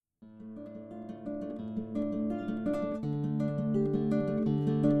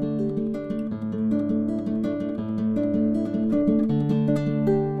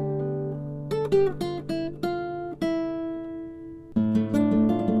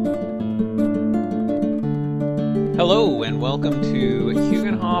Hello and welcome to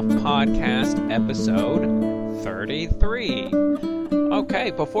Hugenhoff Podcast episode 33.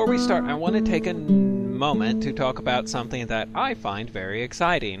 Okay, before we start, I want to take a moment to talk about something that I find very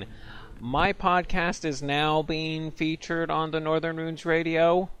exciting. My podcast is now being featured on the Northern Runes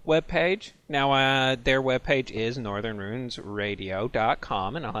Radio webpage. Now, their webpage is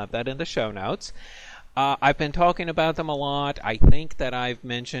northernrunesradio.com, and I'll have that in the show notes. I've been talking about them a lot. I think that I've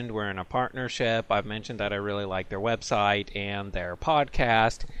mentioned we're in a partnership. I've mentioned that I really like their website and their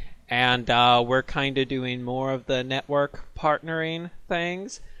podcast. And we're kind of doing more of the network partnering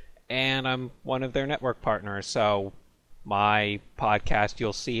things. And I'm one of their network partners. So my podcast,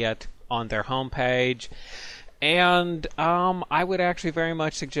 you'll see it on their homepage. And I would actually very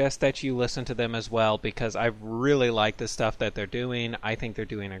much suggest that you listen to them as well, because I really like the stuff that they're doing. I think they're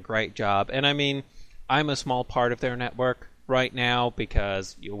doing a great job. And I mean, I'm a small part of their network right now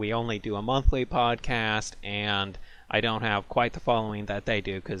because we only do a monthly podcast, and I don't have quite the following that they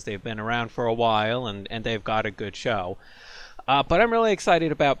do because they've been around for a while and they've got a good show. But I'm really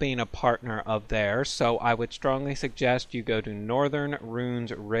excited about being a partner of theirs, so I would strongly suggest you go to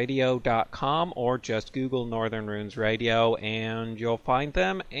northernrunesradio.com or just Google Northern Runes Radio and you'll find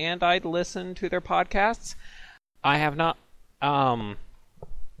them, and I'd listen to their podcasts. I have not...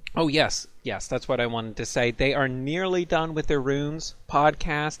 Oh, yes, that's what I wanted to say. They are nearly done with their Runes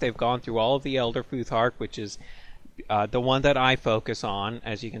podcast. They've gone through all of the Elder Futhark, which is the one that I focus on,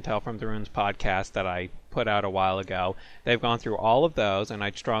 as you can tell from the Runes podcast that I put out a while ago. They've gone through all of those, and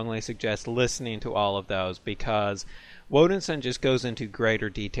I'd strongly suggest listening to all of those because Wodenson just goes into greater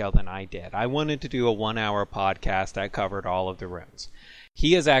detail than I did. I wanted to do a 1-hour podcast that covered all of the runes.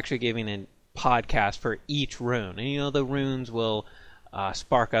 He is actually giving a podcast for each rune, and the runes will...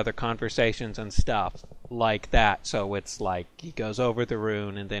 spark other conversations and stuff like that. So it's like he goes over the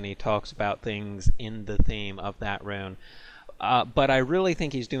rune and then he talks about things in the theme of that rune. But I really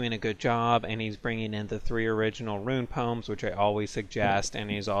think he's doing a good job, and he's bringing in the 3 original rune poems, which I always suggest, and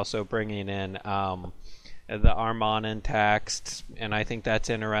he's also bringing in the Armanen texts, and I think that's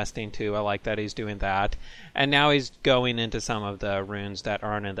interesting too. I like that he's doing that. And now he's going into some of the runes that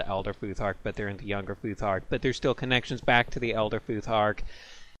aren't in the Elder Futhark, but they're in the Younger Futhark, but there's still connections back to the Elder Futhark.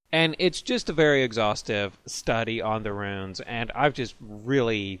 And it's just a very exhaustive study on the runes, and I've just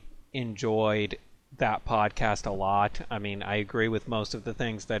really enjoyed that podcast a lot. I mean, I agree with most of the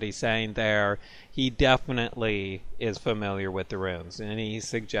things that he's saying there. He definitely is familiar with the runes, and he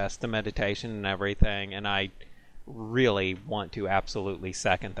suggests the meditation and everything, and I really want to absolutely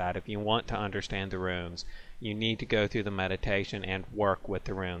second that. If you want to understand the runes, you need to go through the meditation and work with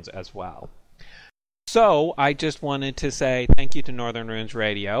the runes as well. So, I just wanted to say thank you to Northern Runes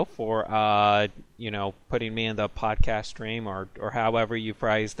Radio for, putting me in the podcast stream, or however you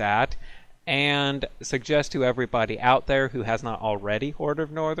phrase that. And suggest to everybody out there who has not already heard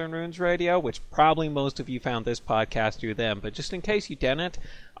of Northern Runes Radio, which probably most of you found this podcast through them, but just in case you didn't,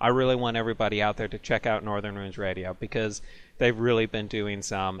 I really want everybody out there to check out Northern Runes Radio because they've really been doing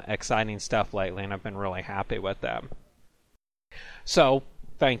some exciting stuff lately, and I've been really happy with them. So,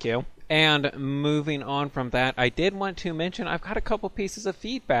 thank you. And moving on from that, I did want to mention I've got a couple pieces of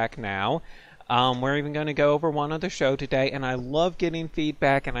feedback now. We're even going to go over one on the show today, and I love getting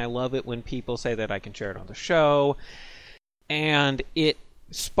feedback, and I love it when people say that I can share it on the show, and it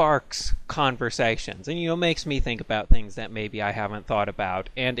sparks conversations, and makes me think about things that maybe I haven't thought about.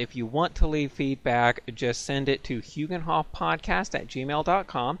 And if you want to leave feedback, just send it to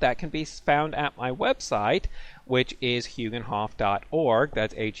hugenhoffpodcast@gmail.com. That can be found at my website, which is hugenhoff.org.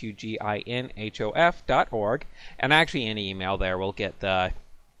 That's huginhof.org, and actually any email there will get the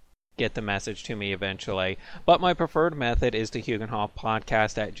message to me eventually. But my preferred method is to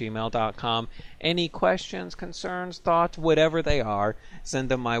hugenhoffpodcast@gmail.com. Any questions, concerns, thoughts, whatever they are, send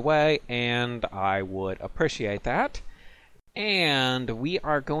them my way, and I would appreciate that. And we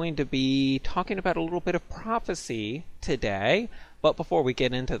are going to be talking about a little bit of prophecy today. But before we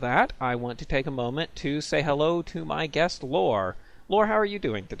get into that, I want to take a moment to say hello to my guest, Lore. Lore, how are you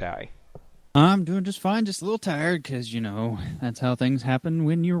doing today? I'm doing just fine, just a little tired, because, that's how things happen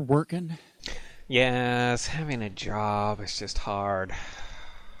when you're working. Yes, having a job is just hard.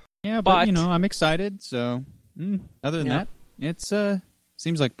 Yeah, but I'm excited, so other than that, it's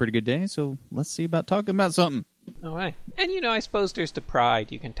seems like a pretty good day, so let's see about talking about something. All right. And, I suppose there's the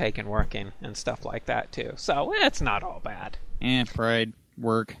pride you can take in working and stuff like that, too. So, it's not all bad. Pride,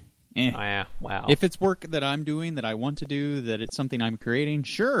 work. Oh, yeah, wow. If it's work that I'm doing, that I want to do, that it's something I'm creating,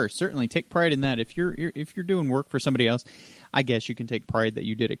 sure, certainly take pride in that. If you're doing work for somebody else, I guess you can take pride that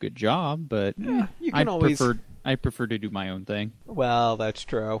you did a good job, but you can I prefer to do my own thing. Well, that's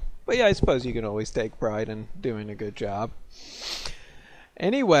true. But yeah, I suppose you can always take pride in doing a good job.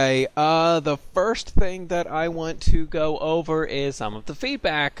 Anyway, the first thing that I want to go over is some of the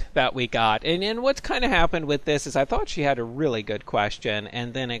feedback that we got. And what's kind of happened with this is I thought she had a really good question,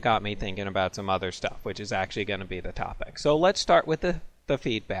 and then it got me thinking about some other stuff, which is actually going to be the topic. So let's start with the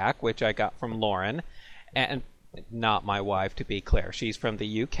feedback, which I got from Lauren, and not my wife, to be clear. She's from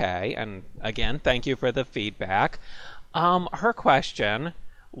the UK, and again, thank you for the feedback. Her question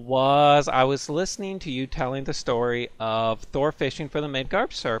was, I was listening to you telling the story of Thor fishing for the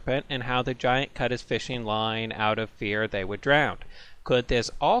Midgard serpent and how the giant cut his fishing line out of fear they would drown. Could this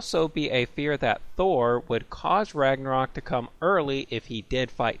also be a fear that Thor would cause Ragnarok to come early if he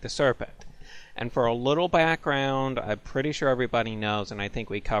did fight the serpent? And for a little background, I'm pretty sure everybody knows, and I think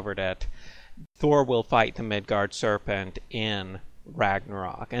we covered it, Thor will fight the Midgard serpent in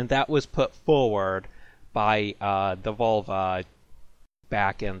Ragnarok, and that was put forward by the Volva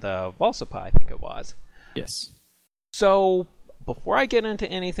back in the Volsappa, I think it was. Yes. So, before I get into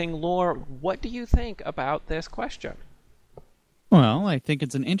anything lore, what do you think about this question? Well, I think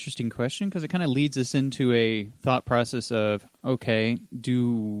it's an interesting question because it kind of leads us into a thought process of, okay,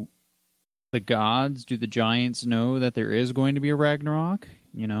 do the giants know that there is going to be a Ragnarok?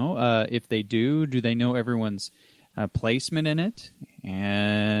 If they do they know everyone's placement in it?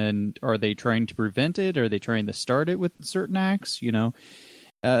 And are they trying to prevent it? Are they trying to start it with certain acts?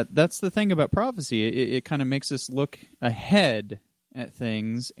 That's the thing about prophecy. It kind of makes us look ahead at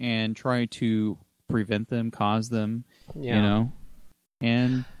things and try to prevent them, cause them,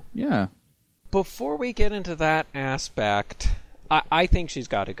 And, yeah. Before we get into that aspect, I think she's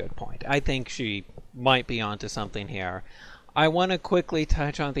got a good point. I think she might be onto something here. I want to quickly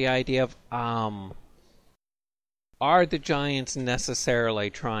touch on the idea of, are the giants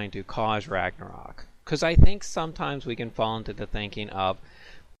necessarily trying to cause Ragnarok? Because I think sometimes we can fall into the thinking of,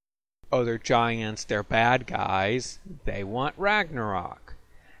 oh, they're giants, they're bad guys, they want Ragnarok.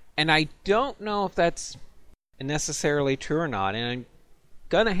 And I don't know if that's necessarily true or not, and I'm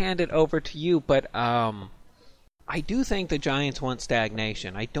going to hand it over to you, but I do think the giants want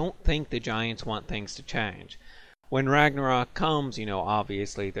stagnation. I don't think the giants want things to change. When Ragnarok comes,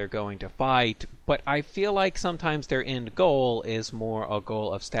 obviously they're going to fight, but I feel like sometimes their end goal is more a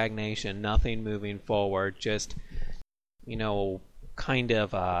goal of stagnation, nothing moving forward, just, kind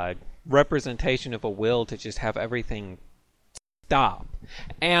of a representation of a will to just have everything stop.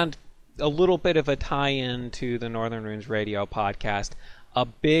 And a little bit of a tie-in to the Northern Runes Radio podcast, a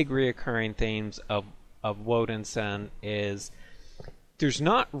big reoccurring themes of Wodenson is there's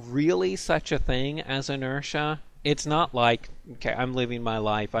not really such a thing as inertia. It's not like, okay, I'm living my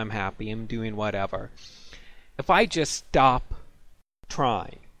life, I'm happy, I'm doing whatever. If I just stop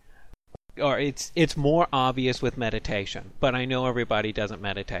trying, or it's more obvious with meditation, but I know everybody doesn't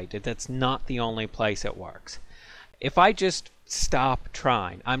meditate. That's not the only place it works. If I just stop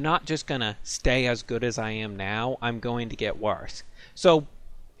trying, I'm not just going to stay as good as I am now, I'm going to get worse. So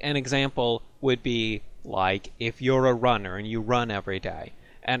an example would be like if you're a runner and you run every day,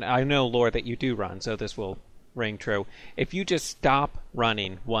 and I know, Lord, that you do run, so this will ring true. If you just stop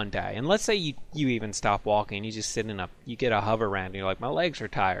running one day, and let's say you even stop walking, you just sit you get a hover round, and you're like, my legs are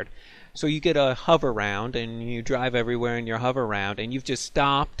tired. So you get a hover round, and you drive everywhere in your hover round, and you've just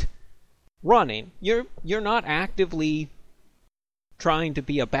stopped running. You're not actively trying to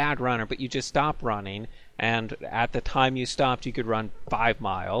be a bad runner, but you just stopped running, and at the time you stopped, you could run 5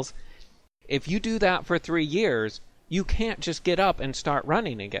 miles. If you do that for 3 years, you can't just get up and start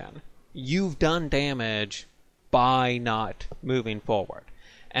running again. You've done damage by not moving forward.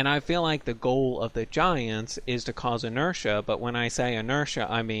 And I feel like the goal of the giants is to cause inertia, but when I say inertia,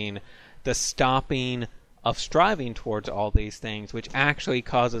 I mean the stopping of striving towards all these things, which actually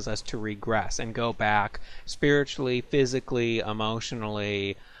causes us to regress and go back spiritually, physically,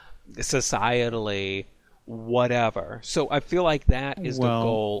 emotionally, societally, whatever. So I feel like that is the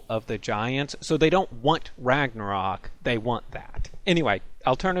goal of the giants. So they don't want Ragnarok, they want that. Anyway,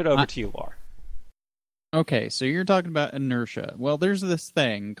 I'll turn it over to you, Laura. Okay, so you're talking about inertia. Well, there's this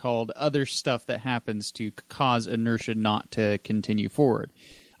thing called other stuff that happens to cause inertia not to continue forward.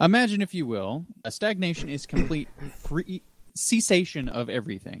 Imagine, if you will, a stagnation is complete cessation of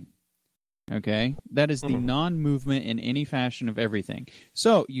everything. Okay? That is the non-movement in any fashion of everything.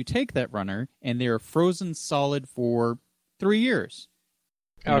 So you take that runner, and they're frozen solid for 3 years.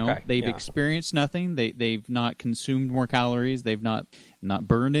 They've experienced nothing. They've not consumed more calories. They've not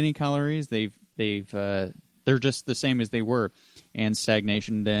burned any calories. They're just the same as they were. And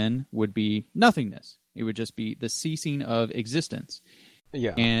stagnation then would be nothingness. It would just be the ceasing of existence.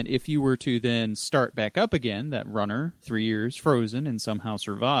 Yeah. And if you were to then start back up again, that runner, 3 years frozen and somehow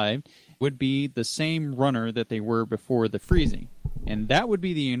survived, would be the same runner that they were before the freezing. And that would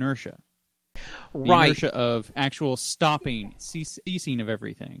be the inertia. The Right. inertia of actual stopping, ceasing of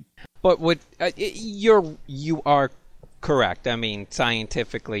everything. But you are correct. I mean,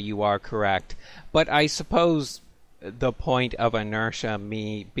 scientifically, you are correct. But I suppose the point of inertia,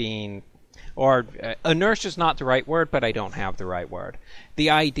 inertia is not the right word, but I don't have the right word. The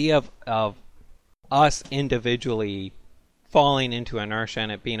idea of us individually falling into inertia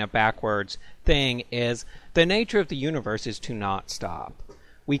and it being a backwards thing is the nature of the universe is to not stop.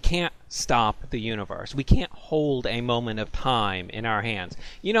 We can't stop the universe. We can't hold a moment of time in our hands.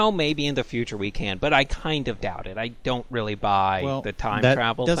 Maybe in the future we can, but I kind of doubt it. I don't really buy the time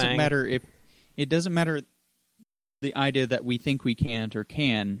travel thing. It doesn't matter the idea that we think we can't or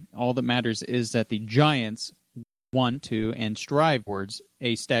can. All that matters is that the giants want to and strive towards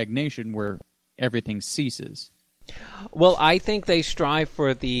a stagnation where everything ceases. Well, I think they strive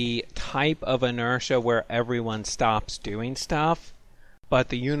for the type of inertia where everyone stops doing stuff, but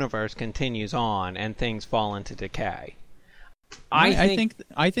the universe continues on and things fall into decay. I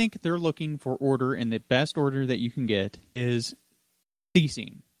think they're looking for order, and the best order that you can get is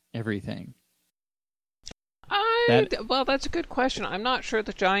ceasing everything. Well, that's a good question. I'm not sure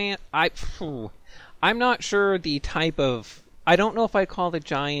I'm not sure the type of. I don't know if I call the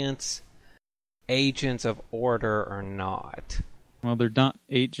giants agents of order or not. Well, they're not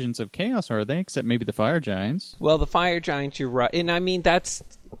agents of chaos, are they? Except maybe the fire giants. Well, the fire giants, you're right, and I mean that's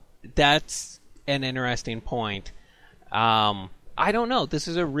an interesting point. I don't know. This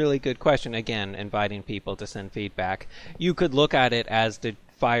is a really good question. Again, inviting people to send feedback. You could look at it as the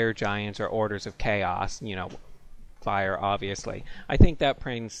fire giants are orders of chaos. Fire, obviously. I think that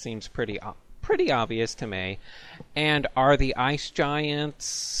seems pretty obvious to me. And are the ice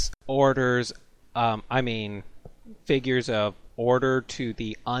giants orders? Figures of order to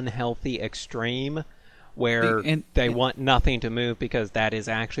the unhealthy extreme, where they want nothing to move because that is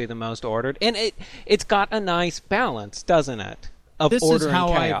actually the most ordered. And it's got a nice balance, doesn't it? Of order and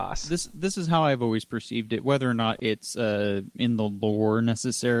chaos. This is how I've always perceived it. Whether or not it's in the lore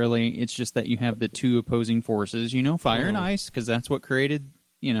necessarily, it's just that you have the two opposing forces. Fire and ice, because that's what created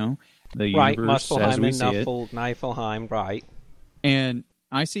the universe as we see it. Niflheim, right? And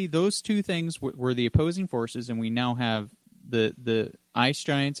I see those two things were the opposing forces, and we now have the ice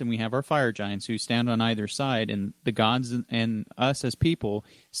giants and we have our fire giants who stand on either side, and the gods and us as people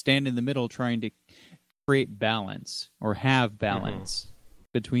stand in the middle trying to create balance or have balance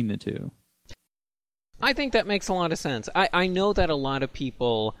between the two. I think that makes a lot of sense. I know that a lot of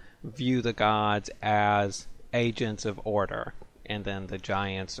people view the gods as agents of order and then the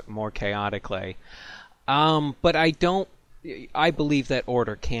giants more chaotically. But I believe that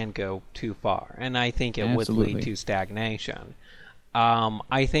order can go too far, and I think it would lead to stagnation.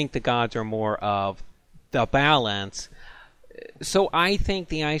 I think the gods are more of the balance. So I think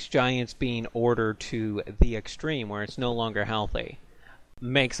the ice giants being ordered to the extreme, where it's no longer healthy,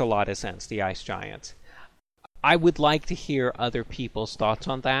 makes a lot of sense, the ice giants. I would like to hear other people's thoughts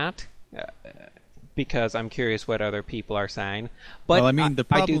on that, because I'm curious what other people are saying. But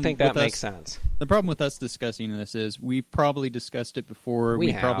I do think that makes sense. The problem with us discussing this is we probably discussed it before.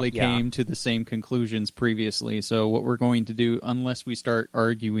 We probably came to the same conclusions previously. So what we're going to do, unless we start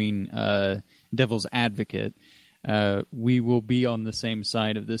arguing devil's advocate, we will be on the same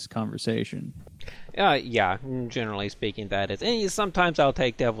side of this conversation. Yeah, generally speaking, that is. And sometimes I'll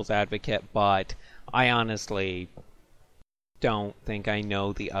take devil's advocate, but I honestly don't think I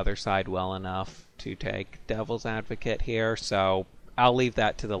know the other side well enough to take devil's advocate here, so I'll leave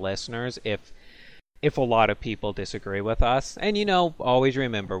that to the listeners if a lot of people disagree with us. And always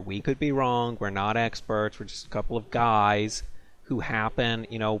remember, we could be wrong, we're not experts, we're just a couple of guys who happen,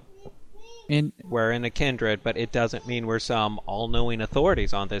 and we're in a kindred, but it doesn't mean we're some all-knowing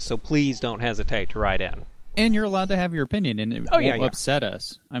authorities on this, so please don't hesitate to write in. And you're allowed to have your opinion, and it won't upset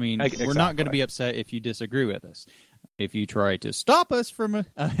us. I mean, exactly. We're not going to be upset if you disagree with us. If you try to stop us from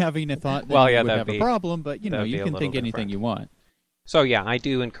having a thought, then we would have a problem, but you can think anything you want. So yeah, I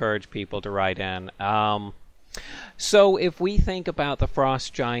do encourage people to write in. So if we think about the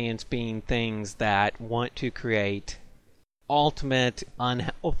frost giants being things that want to create ultimate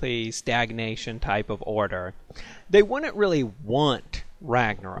unhealthy stagnation type of order, they wouldn't really want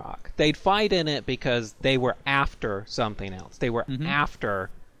Ragnarok. They'd fight in it because they were after something else. They were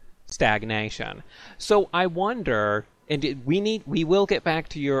after stagnation. So I wonder And we will get back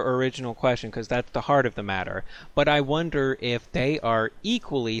to your original question because that's the heart of the matter. But I wonder if they are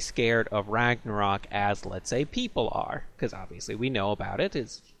equally scared of Ragnarok as, let's say, people are, because obviously we know about it.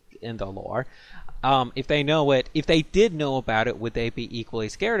 It's in the lore. If they know it, if they did know about it, would they be equally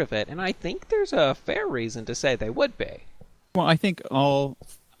scared of it? And I think there's a fair reason to say they would be. Well, I think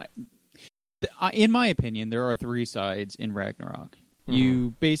in my opinion, there are three sides in Ragnarok. Mm-hmm.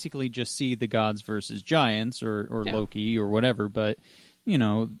 You basically just see the gods versus giants, or Loki, or whatever. But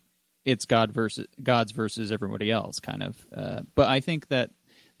it's gods versus everybody else, kind of. But I think that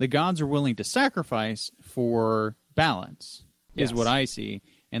the gods are willing to sacrifice for balance, is what I see.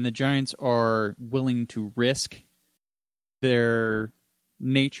 And the giants are willing to risk their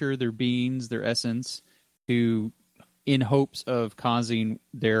nature, their beings, their essence, in hopes of causing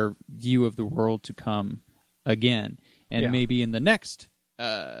their view of the world to come again. And maybe in the next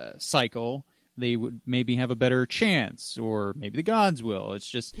cycle, they would maybe have a better chance, or maybe the gods will. It's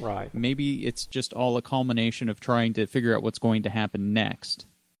just maybe it's just all a culmination of trying to figure out what's going to happen next.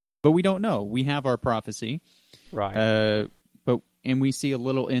 But we don't know. We have our prophecy. Right. And we see a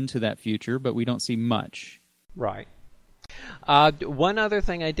little into that future, but we don't see much. Right. One other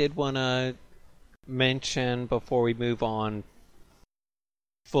thing I did want to mention before we move on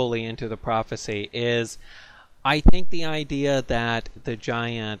fully into the prophecy is I think the idea that the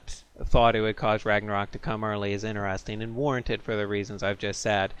giant thought it would cause Ragnarok to come early is interesting and warranted for the reasons I've just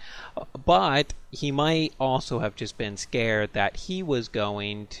said. But he might also have just been scared that he was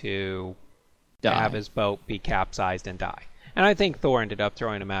going to have his boat be capsized and die. And I think Thor ended up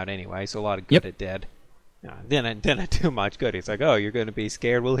throwing him out anyway, so a lot of good it did. Didn't too much good. He's like, oh, you're going to be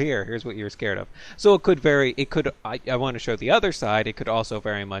scared? Well, here's what you're scared of. So I want to show the other side. It could also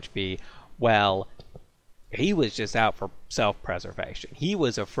very much be, well, he was just out for self-preservation. He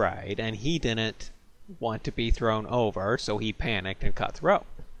was afraid, and he didn't want to be thrown over, so he panicked and cut the rope.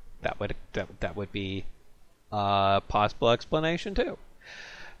 That would be a possible explanation, too.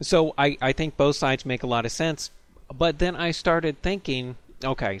 So I think both sides make a lot of sense. But then I started thinking,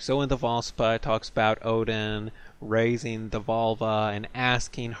 okay, so in the Valspa it talks about Odin raising the Volva and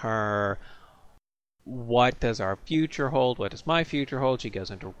asking her, what does our future hold? What does my future hold? She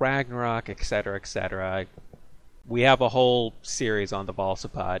goes into Ragnarok, etc., etc. We have a whole series on the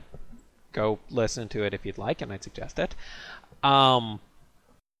Valsapod. Go listen to it if you'd like, and I'd suggest it. And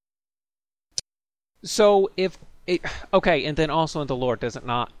then also in the lore, does it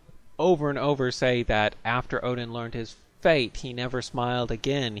not over and over say that after Odin learned his fate, he never smiled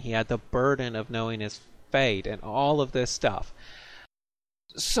again? He had the burden of knowing his fate and all of this stuff.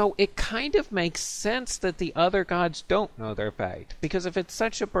 So it kind of makes sense that the other gods don't know their fate. Because if it's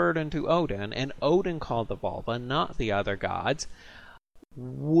such a burden to Odin, and Odin called the Volva, not the other gods,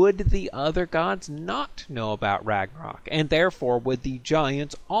 would the other gods not know about Ragnarok? And therefore, would the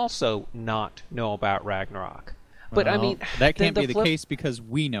giants also not know about Ragnarok? But well, I mean, that can't be the case because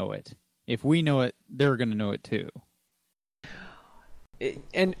we know it. If we know it, they're going to know it too.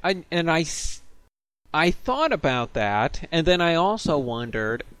 And I thought about that, and then I also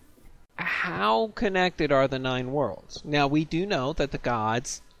wondered, how connected are the 9 worlds? Now, we do know that the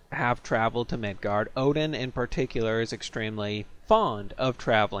gods have traveled to Midgard. Odin, in particular, is extremely fond of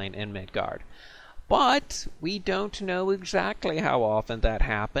traveling in Midgard. But we don't know exactly how often that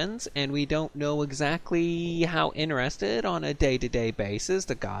happens, and we don't know exactly how interested on a day-to-day basis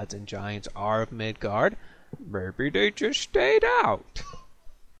the gods and giants are of Midgard. Maybe they just stayed out.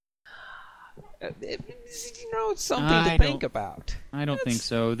 It's something to think about. I don't think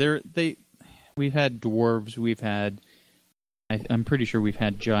so. We've had dwarves. I'm pretty sure we've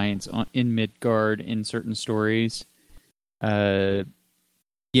had giants in Midgard in certain stories.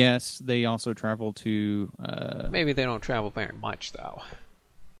 Yes, they also travel to... maybe they don't travel very much, though.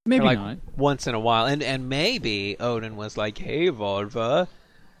 Maybe not. Once in a while. And maybe Odin was like, hey, Volva,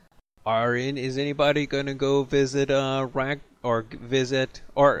 is anybody going to go visit Odin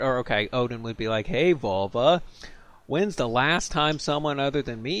would be like, hey, Volva, when's the last time someone other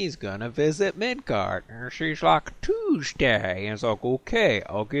than me is going to visit Midgard? And she's like, Tuesday. And it's like, okay,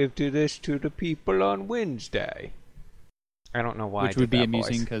 I'll give this to the people on Wednesday. I don't know why. Which would be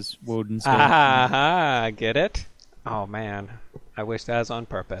amusing because Woden's. Get it? Oh man, I wish that was on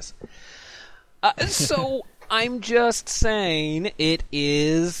purpose. So I'm just saying it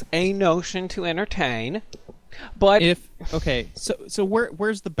is a notion to entertain, but so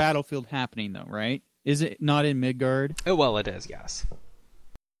where's the battlefield happening though? Right? Is it not in Midgard? Well, it is. Yes.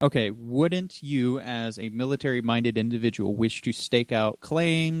 Okay, wouldn't you, as a military-minded individual, wish to stake out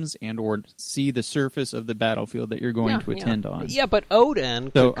claims and or see the surface of the battlefield that you're going to attend on? Yeah, but Odin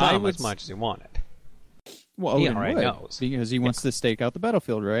could come as much as he wanted. Well, he Odin already would, knows. because he wants to stake out the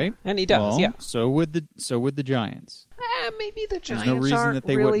battlefield, right? And he does, well, yeah. So would the giants. Maybe the There's Giants no reason aren't that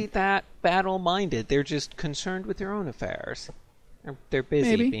they really wouldn't. that battle-minded. They're just concerned with their own affairs. They're busy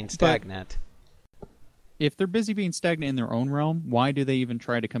Maybe, being but- stagnant. If they're busy being stagnant in their own realm, why do they even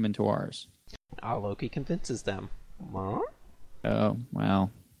try to come into ours? Loki convinces them. Huh? Oh, well.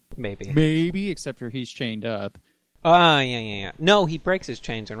 Maybe. Except for he's chained up. Yeah. No, he breaks his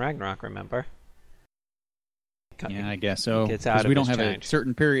chains in Ragnarok, remember? Yeah, I guess so. Gets out Because of we don't his have change. a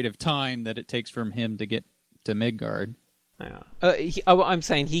certain period of time that it takes from him to get to Midgard. Yeah. I'm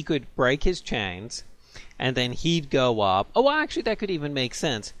saying he could break his chains, and then he'd go up. Oh, well, actually, that could even make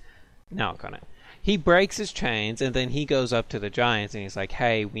sense. No, Conan. He breaks his chains, and then he goes up to the giants, and he's like,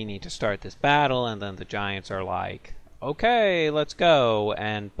 hey, we need to start this battle, and then the giants are like, okay, let's go,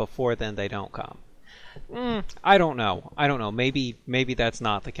 and before then, they don't come. I don't know. Maybe that's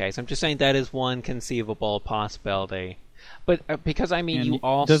not the case. I'm just saying that is one conceivable possibility. But because, I mean, And you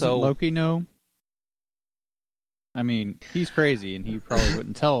also... Doesn't Loki know? I mean, he's crazy, and he probably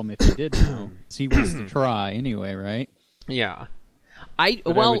wouldn't tell him if he did know. 'Cause he wants to try anyway, right? Yeah. But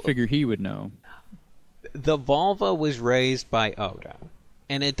I would figure he would know. The Volva was raised by Odin,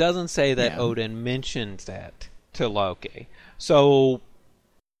 and it doesn't say that Yeah. Odin mentions it to Loki. So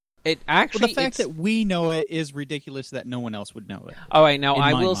it actually Well, the fact that we know it is ridiculous that no one else would know it. all right, now in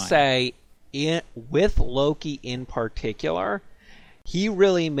I my will mind. say with Loki in particular, he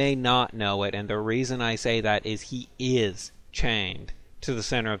really may not know it, and the reason I say that is he is chained to the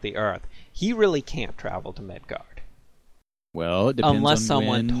center of the earth. He really can't travel to Midgard. Well, it depends Unless on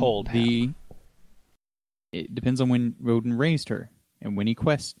someone when told him. It depends on when Odin raised her, and when he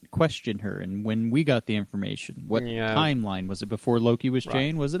questioned her, and when we got the information. What Yeah. timeline? Was it before Loki was Right.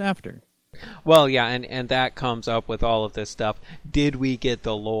 chained? Was it after? Well, yeah, and that comes up with all of this stuff. Did we get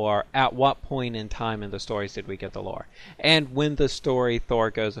the lore? At what point in time in the stories did we get the lore? And when the story Thor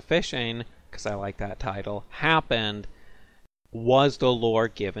Goes A-Fishing, because I like that title, happened, was the lore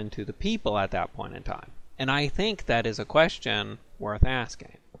given to the people at that point in time? And I think that is a question worth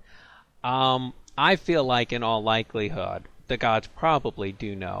asking. I feel like, in all likelihood, the gods probably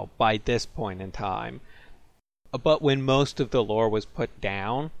do know by this point in time. But when most of the lore was put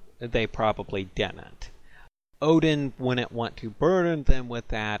down, they probably didn't. Odin wouldn't want to burden them with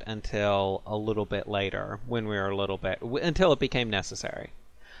that until a little bit later, until it became necessary.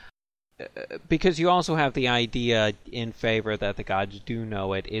 Because you also have the idea in favor that the gods do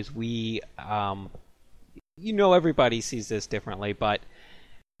know it, is everybody sees this differently, but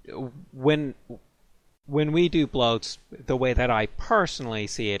when we do bloats, the way that I personally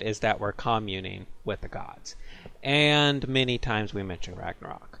see it is that we're communing with the gods. And many times we mention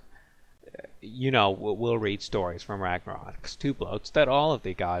Ragnarok. We'll read stories from Ragnarok's two bloats that all of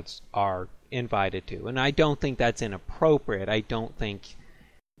the gods are invited to. And I don't think that's inappropriate. I don't think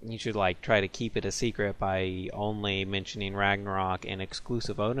you should try to keep it a secret by only mentioning Ragnarok in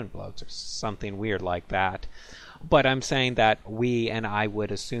exclusive Odin bloats or something weird like that. But I'm saying that we, and I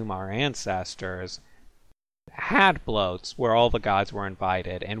would assume our ancestors, had bloats where all the gods were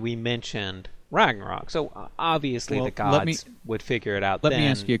invited, and we mentioned Ragnarok. So obviously the gods would figure it out then. Let me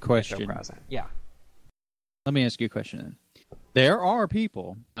ask you a if they're question. present. Yeah. Let me ask you a question then. There are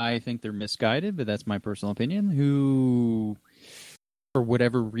people, I think they're misguided, but that's my personal opinion, who, for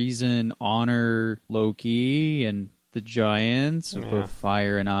whatever reason, honor Loki and the giants of both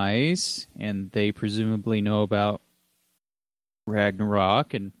fire and ice, and they presumably know about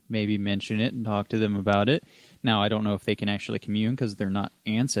Ragnarok and maybe mention it and talk to them about it. Now, I don't know if they can actually commune because they're not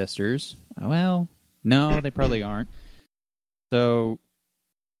ancestors. Well, no, they probably aren't. So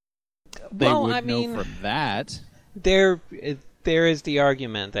they would know from that. There is the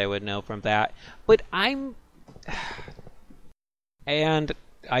argument they would know from that. But and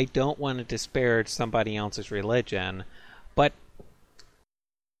I don't want to disparage somebody else's religion, but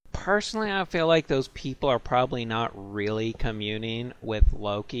personally I feel like those people are probably not really communing with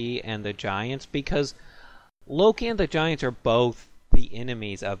Loki and the giants, because Loki and the giants are both the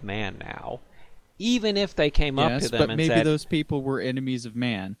enemies of man now. Even if they came up to them but and maybe said, those people were enemies of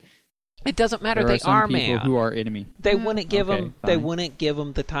man. it doesn't matter, There they are some are people man. who are enemy. They wouldn't give okay, them. fine. They wouldn't give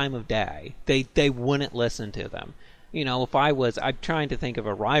them the time of day. They wouldn't listen to them. If I'm trying to think of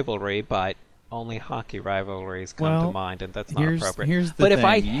a rivalry, but only hockey rivalries come to mind, and that's not appropriate. Here's the but if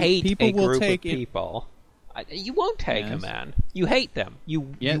I thing. hate People a will group of take it- people, you won't take Yes. them in. You hate them.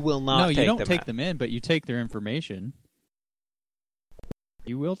 You will not. No, take you don't them take in. them in, but you take their information.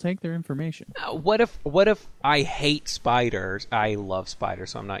 You will take their information. What if I hate spiders? I love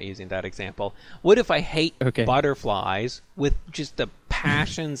spiders, so I'm not using that example. What if I hate Okay. butterflies with just the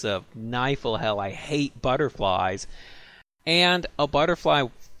passions of knifel hell. I hate butterflies. And a butterfly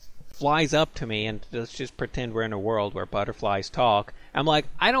flies up to me, and let's just pretend we're in a world where butterflies talk. I'm like,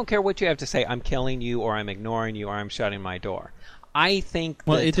 I don't care what you have to say. I'm killing you, or I'm ignoring you, or I'm shutting my door. I think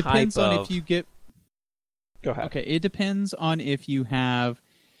well, it depends on if you get... Go ahead. Okay, it depends on if you have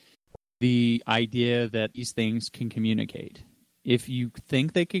the idea that these things can communicate. If you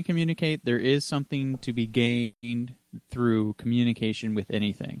think they can communicate, there is something to be gained through communication with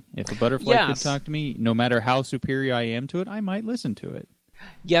anything. If a butterfly could talk to me, no matter how superior I am to it, I might listen to it.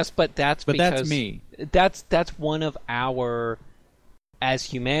 Yes, but that's me. That's one of our, as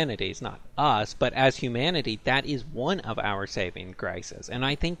humanities, not us, but as humanity, that is one of our saving graces. And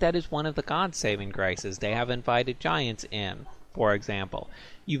I think that is one of the God's saving graces. They have invited giants in, for example.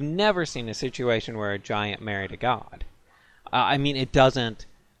 You've never seen a situation where a giant married a god. I mean, it doesn't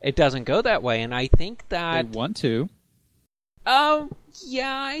go that way, and I think that... They want to. Oh,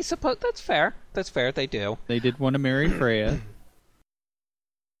 yeah, I suppose that's fair. That's fair, they do. They did want to marry Freya.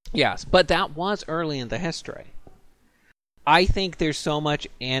 Yes, but that was early in the history. I think there's so much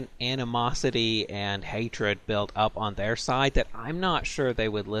animosity and hatred built up on their side that I'm not sure they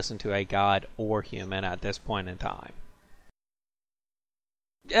would listen to a god or human at this point in time.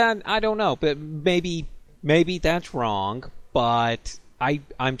 And I don't know, but maybe that's wrong, but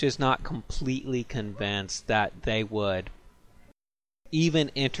I'm just not completely convinced that they would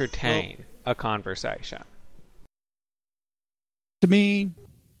even entertain a conversation. To me,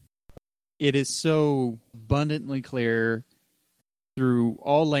 it is so abundantly clear through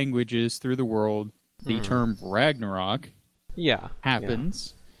all languages, through the world, the term Ragnarok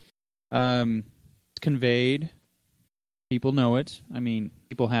happens. It's conveyed. People know it. I mean,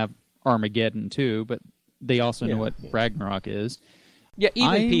 people have Armageddon too, but they also know what Ragnarok is. Yeah,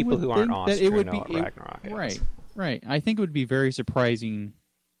 even people who aren't Austrian know what Ragnarok is. Right. I think it would be very surprising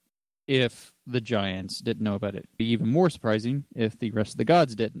if the giants didn't know about it. It'd be even more surprising if the rest of the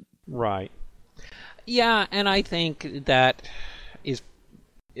gods didn't. Right. Yeah, and I think that is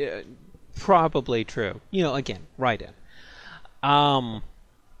probably true. You know, again, right in.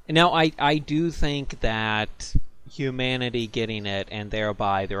 Now, I do think that humanity getting it and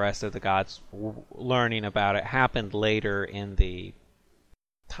thereby the rest of the gods learning about it happened later in the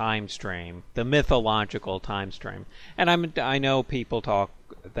time stream, the mythological time stream. And I know people talk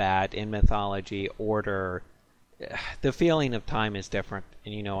that in mythology, order, the feeling of time is different,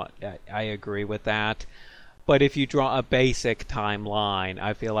 and you know, I agree with that. But if you draw a basic timeline,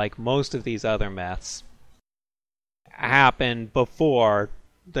 I feel like most of these other myths happened before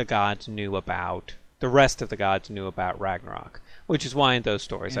the gods knew about, the rest of the gods knew about Ragnarok, which is why in those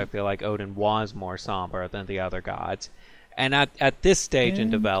stories I feel like Odin was more somber than the other gods. And at this stage in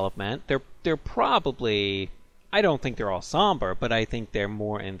development, they're probably, I don't think they're all somber, but I think they're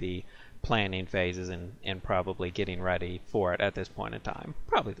more in the planning phases and probably getting ready for it at this point in time.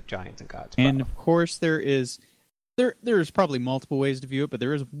 Probably the giants and gods. And of course there's probably multiple ways to view it, but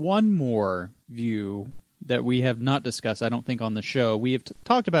there is one more view that we have not discussed, I don't think, on the show. We have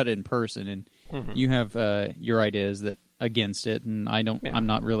talked about it in person, and you have your ideas that against it, and I'm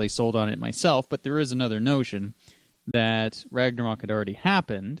not really sold on it myself, but there is another notion that Ragnarok had already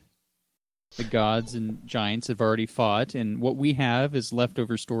happened. The gods and giants have already fought, and what we have is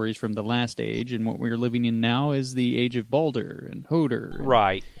leftover stories from the last age, and what we're living in now is the age of Balder and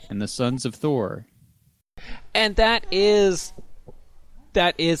Hodor, and the sons of Thor. And that is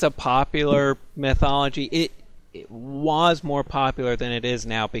a popular mythology. It was more popular than it is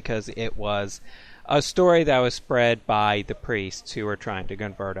now because it was a story that was spread by the priests who were trying to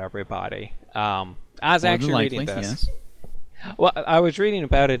convert everybody. I was actually reading this. Yes. Well, I was reading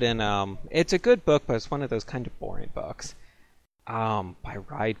about it in, it's a good book, but it's one of those kind of boring books. By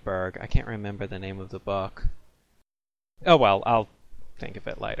Rydberg. I can't remember the name of the book. Oh, well, I'll think of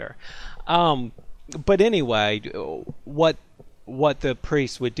it later. But anyway, what the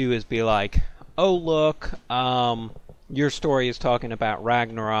priests would do is be like, oh, look, your story is talking about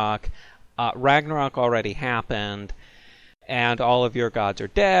Ragnarok. Ragnarok already happened, and all of your gods are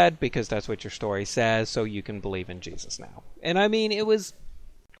dead because that's what your story says, so you can believe in Jesus now. And I mean, it was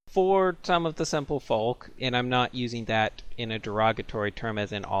for some of the simple folk, and I'm not using that in a derogatory term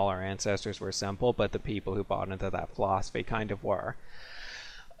as in all our ancestors were simple, but the people who bought into that philosophy kind of were.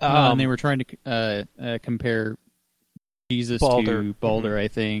 And they were trying to compare Jesus to Balder, I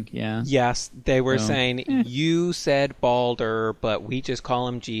think, yeah. Yes, they were saying, you said Balder, but we just call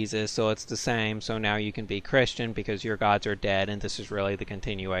him Jesus, so it's the same, so now you can be Christian because your gods are dead, and this is really the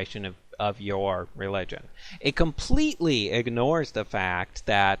continuation of your religion. It completely ignores the fact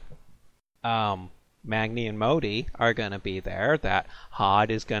that Magni and Modi are going to be there, that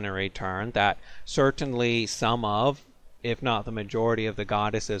Hod is going to return, that certainly some of, if not the majority of the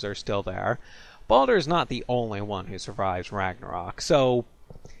goddesses are still there. Baldur is not the only one who survives Ragnarok. So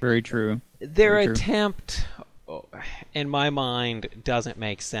very true. Their attempt, in my mind, doesn't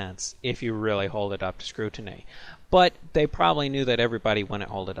make sense if you really hold it up to scrutiny. But they probably knew that everybody wouldn't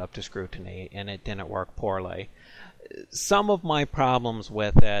hold it up to scrutiny, and it didn't work poorly. Some of my problems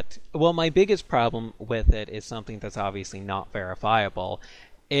with it, well, my biggest problem with it is something that's obviously not verifiable,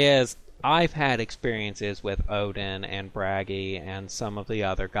 is I've had experiences with Odin and Bragi and some of the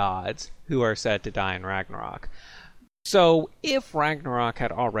other gods who are said to die in Ragnarok. So if Ragnarok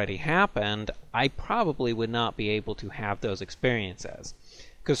had already happened, I probably would not be able to have those experiences.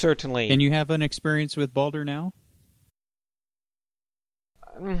 Because certainly... Can you have an experience with Baldur now?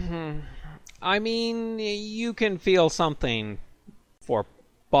 I mean, you can feel something for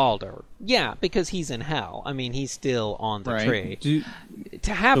Baldur. Yeah, because he's in hell. I mean, he's still on the tree.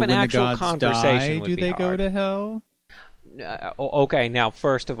 To have an actual conversation would be hard. Do they go to hell? Okay, now,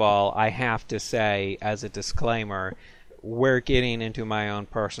 first of all, I have to say, as a disclaimer, we're getting into my own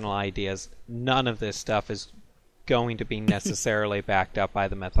personal ideas. None of this stuff is going to be necessarily backed up by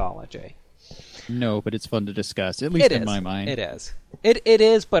the mythology. No, but it's fun to discuss, at least in my mind. It is. It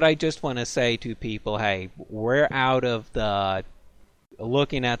is, but I just want to say to people, hey, we're out of the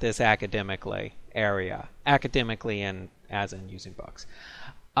looking at this academically area. Academically and as in using books.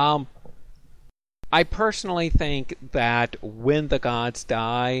 I personally think that when the gods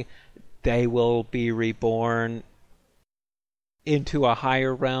die, they will be reborn into a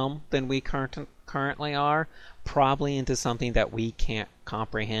higher realm than we currently are, probably into something that we can't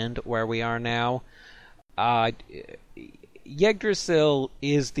comprehend where we are now. Yggdrasil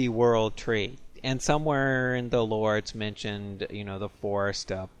is the world tree, and somewhere in the lore it's mentioned, the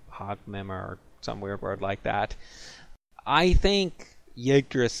forest of Hogmimr or some weird word like that. I think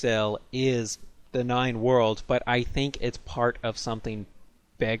Yggdrasil is the 9 worlds, but I think it's part of something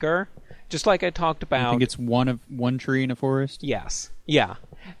bigger. Just like I talked about... I think it's one tree in a forest? Yes. Yeah.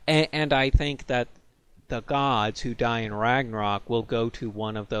 And I think that the gods who die in Ragnarok will go to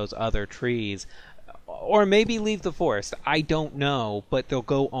one of those other trees, or maybe leave the forest. I don't know, but they'll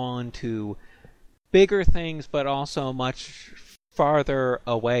go on to bigger things, but also much farther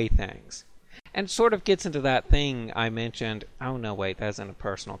away things. And sort of gets into that thing I mentioned. Oh, no, wait, that's in a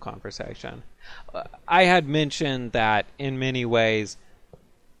personal conversation. I had mentioned that in many ways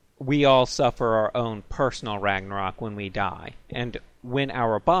we all suffer our own personal Ragnarok when we die. And when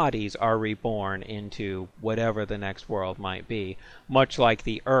our bodies are reborn into whatever the next world might be, much like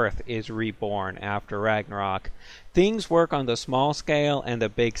the Earth is reborn after Ragnarok, things work on the small scale and the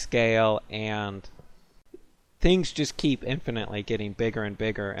big scale, and things just keep infinitely getting bigger and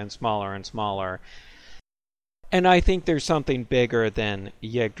bigger and smaller. And I think there's something bigger than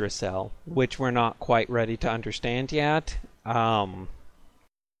Yggdrasil, which we're not quite ready to understand yet.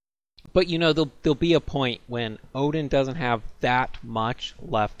 But, there'll be a point when Odin doesn't have that much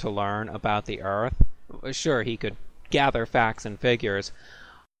left to learn about the Earth. Sure, he could gather facts and figures,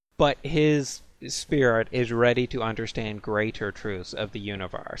 but his spirit is ready to understand greater truths of the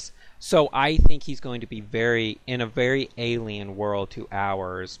universe. So I think he's going to be in a very alien world to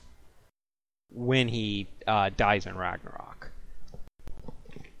ours when he dies in Ragnarok.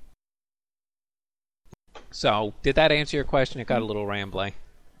 So, did that answer your question? It got a little rambly.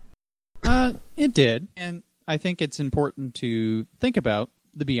 It did, and I think it's important to think about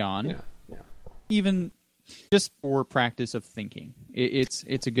the beyond, even just for practice of thinking. It's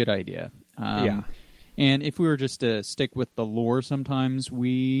a good idea. And if we were just to stick with the lore, sometimes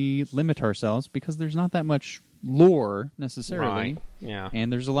we limit ourselves because there's not that much lore necessarily. Right. Yeah.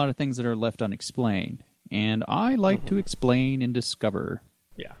 And there's a lot of things that are left unexplained. And I like to explain and discover.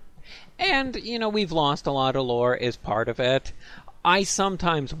 Yeah. And, we've lost a lot of lore as part of it. I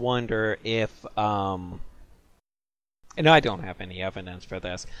sometimes wonder if, and I don't have any evidence for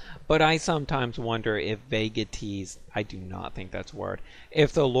this, but I sometimes wonder if Vegetes, I do not think that's a word,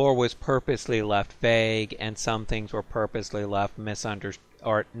 if the lore was purposely left vague and some things were purposely left misunderstood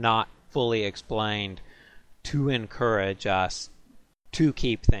or not fully explained to encourage us to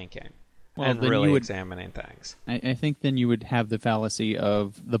keep thinking and really examining things. I think then you would have the fallacy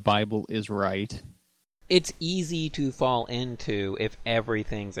of the Bible is right. It's easy to fall into if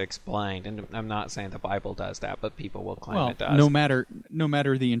everything's explained, and I'm not saying the Bible does that, but people will claim it does. No matter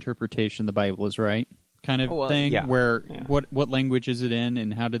the interpretation, the Bible is right, kind of thing. Yeah. Where what language is it in,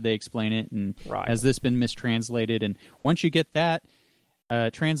 and how did they explain it, and has this been mistranslated? And once you get that,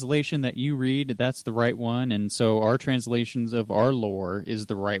 translation that you read, that's the right one, and so our translations of our lore is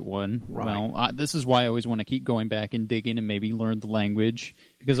the right one. Right. Well, this is why I always want to keep going back and digging and maybe learn the language,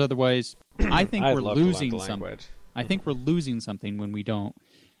 because otherwise, I think I'd we're love to learn losing the something. language. I think we're losing something when we don't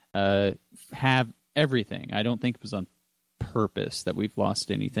have everything. I don't think it was on purpose that we've lost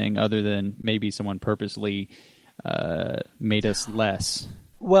anything, other than maybe someone purposely made us less.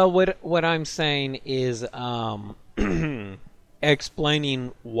 Well, what I'm saying is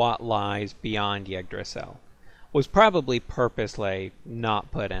explaining what lies beyond Yggdrasil was probably purposely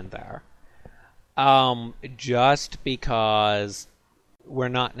not put in there. Just because we're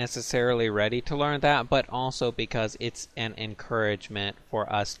not necessarily ready to learn that, but also because it's an encouragement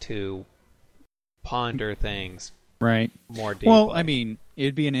for us to ponder things Right. more deeply. Well, I mean,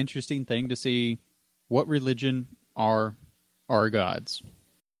 it'd be an interesting thing to see what religion are our gods.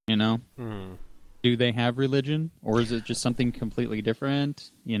 You know? Do they have religion, or is it just something completely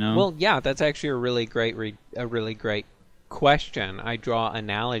different? You know? Well, yeah, that's actually a really great question. I draw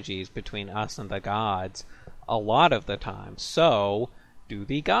analogies between us and the gods a lot of the time. So, do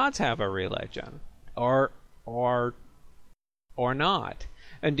the gods have a religion, or not?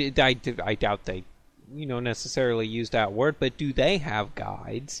 And I doubt they, necessarily use that word. But do they have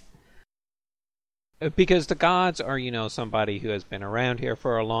guides? Because the gods are, somebody who has been around here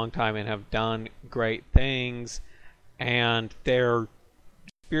for a long time and have done great things, and they're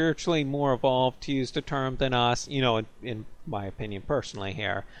spiritually more evolved, to use the term, than us, in my opinion personally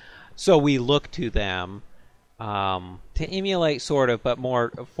here. So we look to them to emulate, sort of, but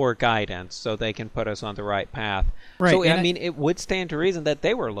more for guidance, so they can put us on the right path. Right. So, it would stand to reason that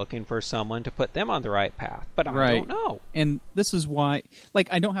they were looking for someone to put them on the right path, but I don't know. And this is why,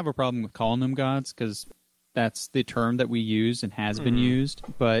 I don't have a problem with calling them gods, because that's the term that we use and has been used,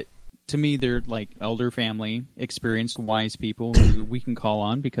 but to me, they're like elder family, experienced, wise people who we can call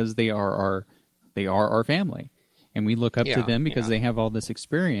on because they are our family, and we look up to them because they have all this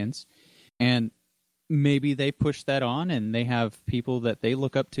experience, and maybe they push that on, and they have people that they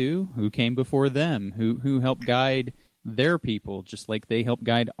look up to who came before them, who help guide their people, just like they help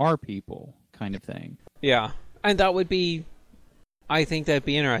guide our people, kind of thing. Yeah, and I think that'd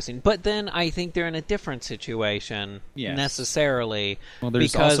be interesting. But then I think they're in a different situation, necessarily. Well,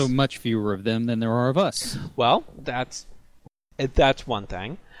 there's also much fewer of them than there are of us. Well, that's one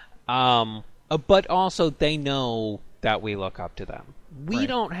thing. But also they know that we look up to them. We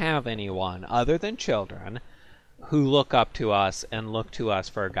don't have anyone other than children who look up to us and look to us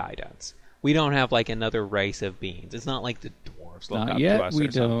for guidance. We don't have another race of beings. It's not like the dwarves look up to us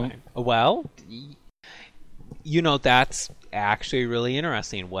or something. Well, that's actually really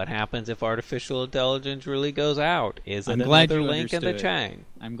interesting. What happens if artificial intelligence really goes out? Is it another link in the chain?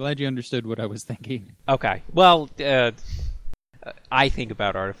 I'm glad you understood what I was thinking. Okay. Well, I think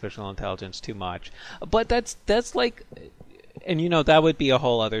about artificial intelligence too much. But that's and that would be a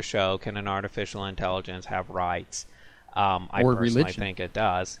whole other show. Can an artificial intelligence have rights? I personally think it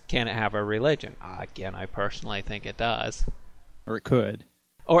does. Can it have a religion? Again, I personally think it does. Or it could.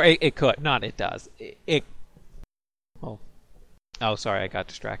 Or it could. Not it does. Oh, sorry, I got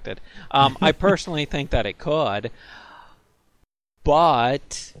distracted. I personally think that it could.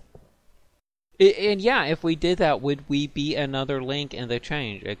 But... And if we did that, would we be another link in the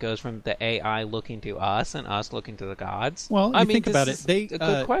chain? It goes from the AI looking to us and us looking to the gods? Well, think about it. A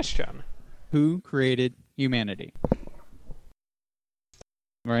good question. Who created humanity?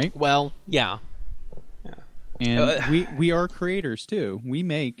 Right? Well, yeah. And we are creators, too. We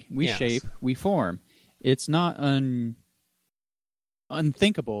make, we shape, we form. It's not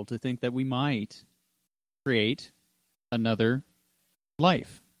unthinkable to think that we might create another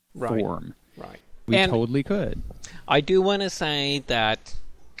life form. Right. We totally could. I do want to say that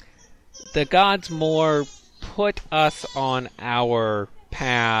the gods more put us on our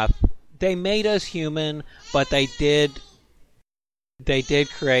path. They made us human, but they did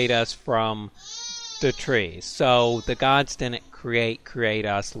create us from the trees. So the gods didn't create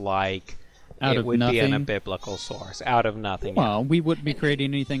us like out it of would nothing. Be in a biblical source. Out of nothing. Well, we wouldn't be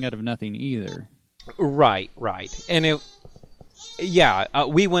creating anything out of nothing either. Right. And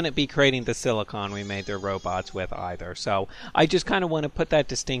we wouldn't be creating the silicon we made their robots with either. So I just kind of want to put that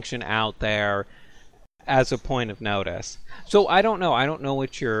distinction out there as a point of notice. So I don't know. I don't know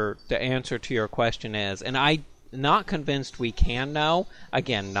what the answer to your question is. And I'm not convinced we can know.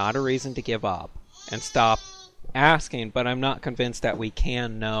 Again, not a reason to give up and stop asking, but I'm not convinced that we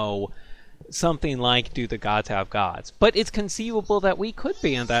can know something like, do the gods have gods? But it's conceivable that we could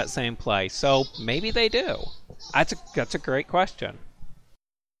be in that same place, so maybe they do. That's a great question.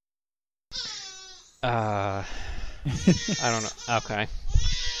 I don't know. Okay.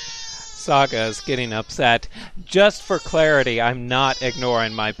 Saga is getting upset. Just for clarity, I'm not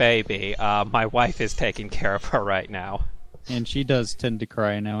ignoring my baby. My wife is taking care of her right now. And she does tend to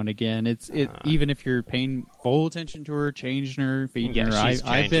cry now and again. Even if you're paying full attention to her, changing her, feeding her.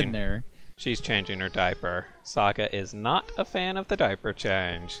 I've been there. She's changing her diaper. Saga is not a fan of the diaper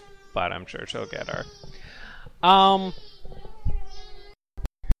change, but I'm sure she'll get her.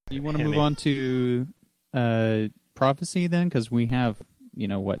 You want to move on to prophecy then? Because we have,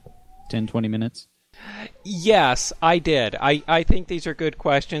 10, 20 minutes? Yes, I did. I think these are good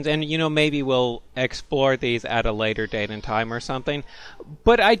questions, and, maybe we'll explore these at a later date and time or something.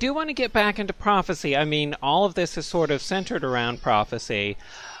 But I do want to get back into prophecy. I mean, all of this is sort of centered around prophecy.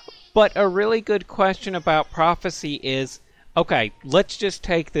 But a really good question about prophecy is, okay, let's just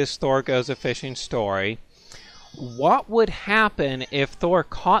take this Thor Goes A-Fishing story. What would happen if Thor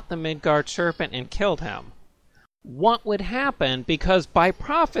caught the Midgard serpent and killed him? What would happen? Because by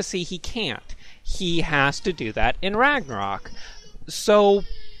prophecy, he can't. He has to do that in Ragnarok. So,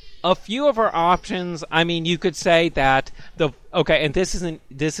 a few of our options, I mean, you could say that and this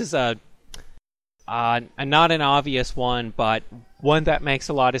is a not an obvious one, but one that makes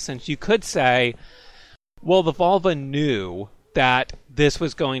a lot of sense. You could say, well, the Volva knew that this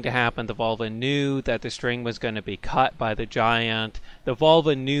was going to happen. The Volva knew that the string was going to be cut by the giant. The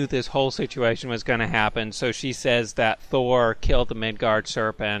Volva knew this whole situation was going to happen, so she says that Thor killed the Midgard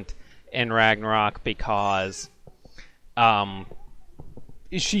serpent in Ragnarok because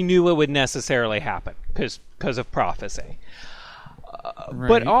she knew it would necessarily happen because of prophecy. Right.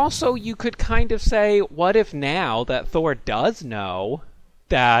 But also you could kind of say, what if now that Thor does know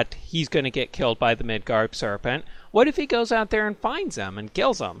that he's going to get killed by the Midgard serpent, what if he goes out there and finds him and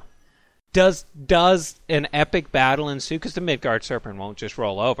kills him? Does an epic battle ensue? Because the Midgard serpent won't just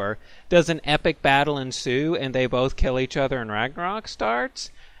roll over. Does an epic battle ensue and they both kill each other and Ragnarok starts?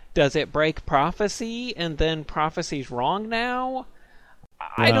 Does it break prophecy and then prophecy's wrong now?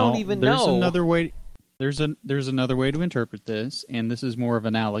 I don't even know. There's another way to interpret this, and this is more of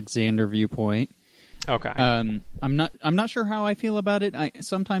an Alexander viewpoint. Okay. I'm not sure how I feel about it. I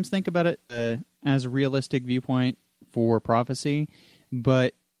sometimes think about it as a realistic viewpoint for prophecy,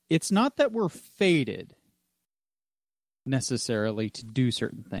 but it's not that we're fated necessarily to do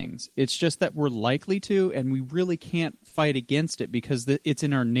certain things. It's just that we're likely to, and we really can't fight against it because it's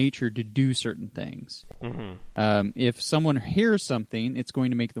in our nature to do certain things. Mm-hmm. If someone hears something, it's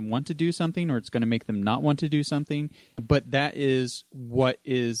going to make them want to do something, or it's going to make them not want to do something, but that is what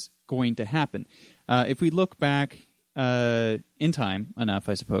is going to happen. If we look back in time enough,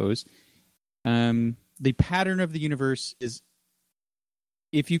 I suppose, the pattern of the universe is,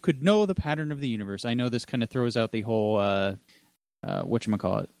 if you could know the pattern of the universe, I know this kind of throws out the whole,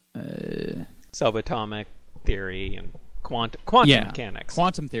 whatchamacallit? Subatomic theory and quantum mechanics.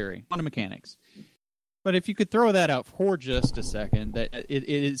 Quantum theory, quantum mechanics. But if you could throw that out for just a second, that it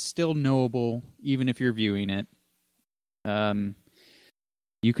is still knowable, even if you're viewing it,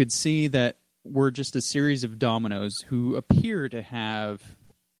 you could see that we're just a series of dominoes who appear to have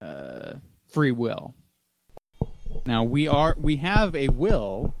free will. Now we have a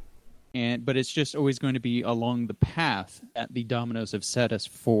will, but it's just always going to be along the path that the dominoes have set us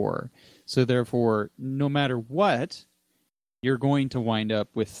for. So therefore, no matter what, you're going to wind up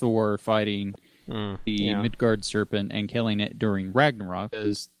with Thor fighting the Midgard serpent and killing it during Ragnarok,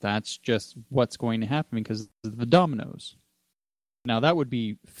 because that's just what's going to happen because of the dominoes. Now that would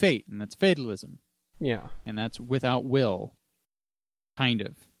be fate, and that's fatalism. Yeah. And that's without will, kind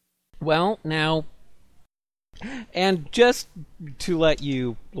of. Well, now, and just to let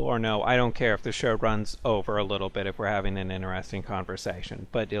you, Laura, know, I don't care if the show runs over a little bit if we're having an interesting conversation,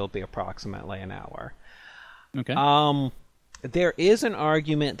 but it'll be approximately an hour. Okay. There is an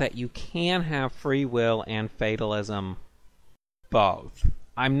argument that you can have free will and fatalism both.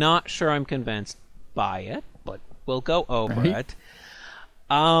 I'm not sure I'm convinced by it, but we'll go over it.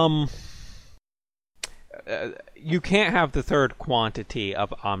 You can't have the third quantity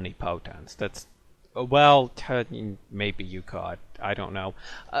of omnipotence. That's, well, maybe you could. I don't know.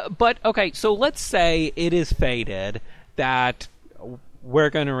 But, okay, so let's say it is fated that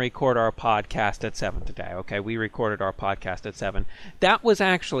we're going to record our podcast at 7 today. Okay, we recorded our podcast at 7. That was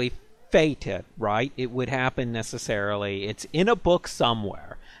actually fated, right? It would happen necessarily. It's in a book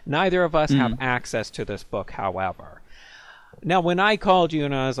somewhere. Neither of us have access to this book, however. Now, when I called you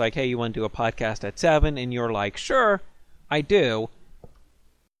and I was like, hey, you want to do a podcast at 7? And you're like, sure, I do.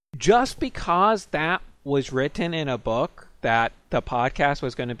 Just because that was written in a book that the podcast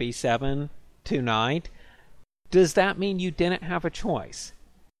was going to be 7 tonight, does that mean you didn't have a choice?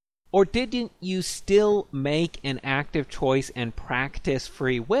 Or didn't you still make an active choice and practice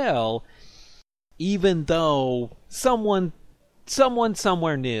free will, even though someone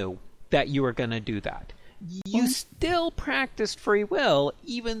somewhere knew that you were going to do that? You still practiced free will,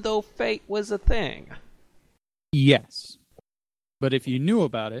 even though fate was a thing. Yes. But if you knew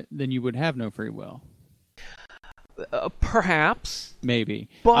about it, then you would have no free will. Perhaps. Maybe.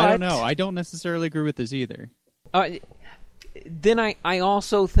 But I don't know. I don't necessarily agree with this either. Then I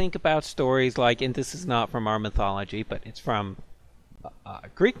also think about stories like, and this is not from our mythology, but it's from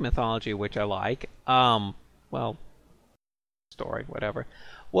Greek mythology, which I like. Story, whatever.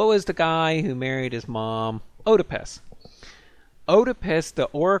 What was the guy who married his mom? Oedipus. Oedipus, the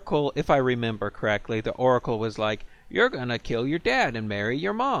oracle, if I remember correctly, the oracle was like, you're going to kill your dad and marry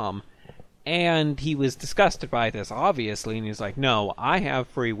your mom. And he was disgusted by this, obviously, and he's like, no, I have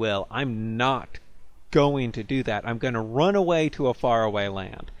free will. I'm not going to do that. I'm going to run away to a faraway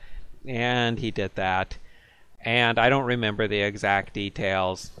land. And he did that. And I don't remember the exact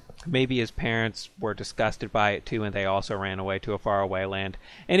details. Maybe his parents were disgusted by it too, and they also ran away to a faraway land.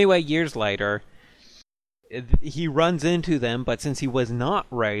 Anyway, years later, he runs into them, but since he was not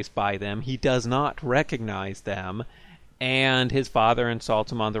raised by them, he does not recognize them. And his father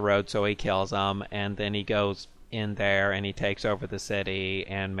insults him on the road, so he kills him. And then he goes in there and he takes over the city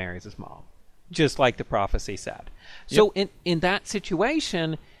and marries his mom, just like the prophecy said. Yep. So in that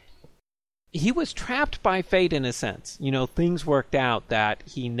situation, he was trapped by fate in a sense. You know, things worked out that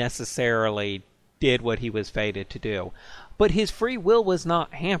he necessarily did what he was fated to do. But his free will was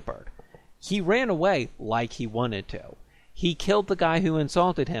not hampered. He ran away like he wanted to. He killed the guy who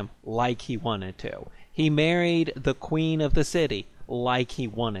insulted him like he wanted to. He married the queen of the city like he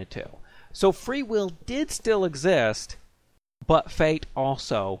wanted to. So free will did still exist, but fate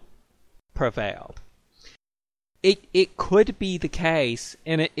also prevailed. It could be the case,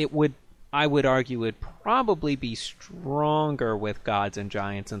 and I would argue it'd probably be stronger with gods and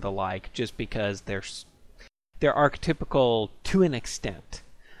giants and the like, just because they're archetypical to an extent.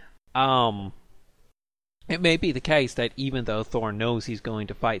 It may be the case that even though Thor knows he's going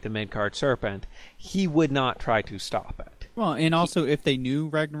to fight the Midgard serpent, he would not try to stop it. Well, and also if they knew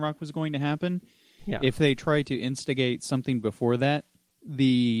Ragnarok was going to happen, if they tried to instigate something before that,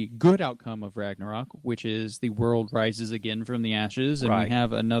 the good outcome of Ragnarok, which is the world rises again from the ashes, and we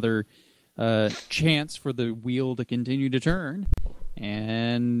have another chance for the wheel to continue to turn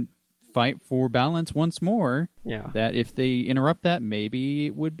and fight for balance once more, that if they interrupt that, maybe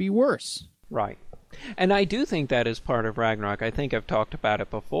it would be worse. Right. And I do think that is part of Ragnarok. I think I've talked about it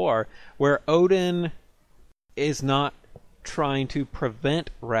before, where Odin is not trying to prevent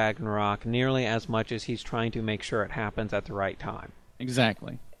Ragnarok nearly as much as he's trying to make sure it happens at the right time.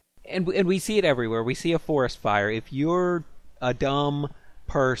 Exactly. And we see it everywhere. We see a forest fire. If you're a dumb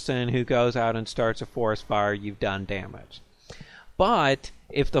person who goes out and starts a forest fire, you've done damage. But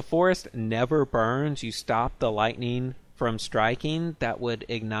if the forest never burns, you stop the lightning from striking that would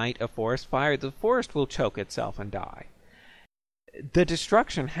ignite a forest fire, the forest will choke itself and die. The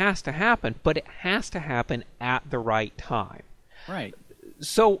destruction has to happen, but it has to happen at the right time. Right.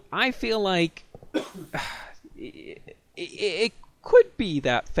 So I feel like it could be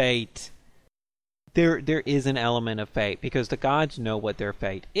that fate, there is an element of fate, because the gods know what their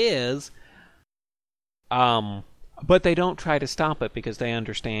fate is, but they don't try to stop it because they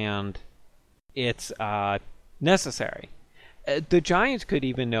understand it's necessary. The giants could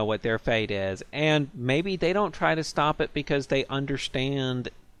even know what their fate is, and maybe they don't try to stop it because they understand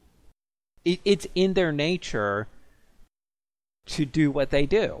it's in their nature to do what they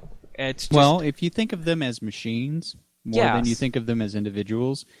do. It's just, well, if you think of them as machines more than you think of them as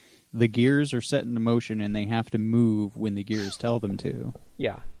individuals, the gears are set into motion and they have to move when the gears tell them to.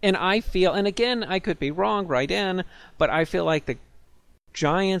 Yeah. And I feel, and again, I could be wrong, right in, but I feel like the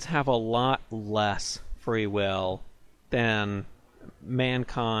giants have a lot less free will than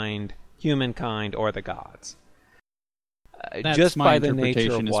mankind, humankind, or the gods. Just by the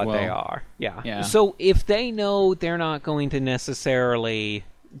nature of what they are. Yeah. So if they know they're not going to necessarily,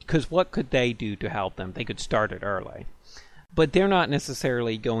 because what could they do to help them? They could start it early. But they're not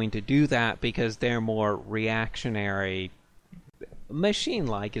necessarily going to do that because they're more reactionary,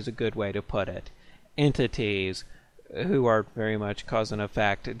 machine-like is a good way to put it, entities who are very much cause and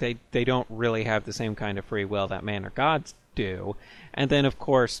effect. They don't really have the same kind of free will that man or gods do. And then, of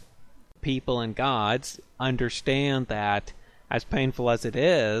course, people and gods understand that, as painful as it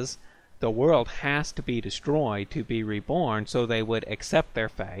is, the world has to be destroyed to be reborn, so they would accept their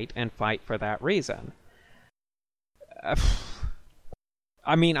fate and fight for that reason.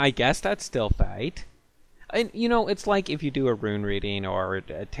 I mean, I guess that's still fate. And, it's like if you do a rune reading or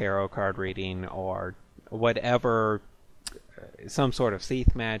a tarot card reading or whatever, some sort of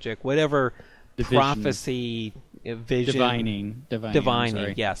Seath magic, whatever prophecy, vision...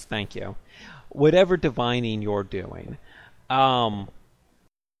 Divining, yes, thank you. Whatever divining you're doing.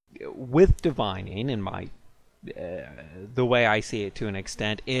 With divining, in my... the way I see it to an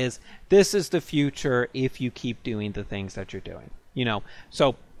extent, is this is the future if you keep doing the things that you're doing.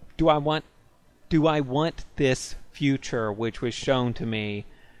 So do I want this future, which was shown to me,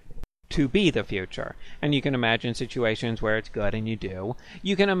 to be the future? And you can imagine situations where it's good and you do.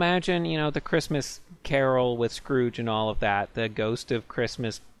 You can imagine, the Christmas Carol with Scrooge and all of that, the ghost of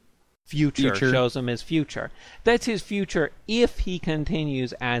Christmas future shows him his future. That's his future if he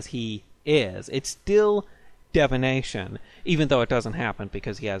continues as he is. It's still divination, even though it doesn't happen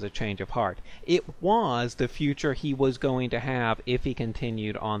because he has a change of heart. It was the future he was going to have if he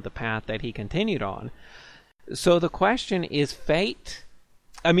continued on the path that he continued on. So the question is, fate?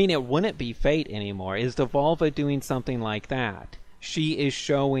 I mean, it wouldn't be fate anymore. Is Devolva doing something like that? She is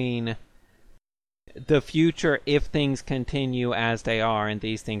showing the future if things continue as they are and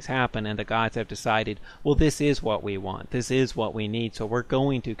these things happen, and the gods have decided, well, this is what we want, this is what we need, so we're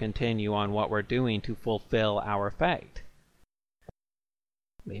going to continue on what we're doing to fulfill our fate.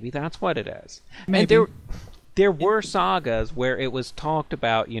 Maybe that's what it is. Maybe. And there were sagas where it was talked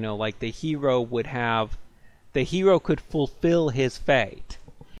about, like the hero could fulfill his fate.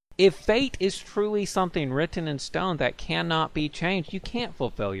 If fate is truly something written in stone that cannot be changed, you can't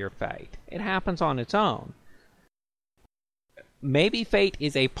fulfill your fate. It happens on its own. Maybe fate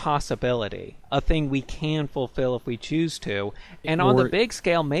is a possibility, a thing we can fulfill if we choose to, and on the big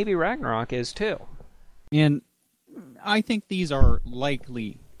scale, maybe Ragnarok is too. And I think these are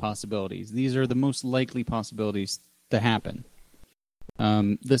likely possibilities. These are the most likely possibilities to happen.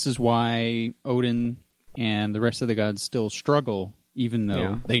 This is why Odin and the rest of the gods still struggle, even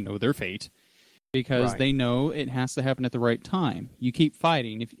though they know their fate, because they know it has to happen at the right time. You keep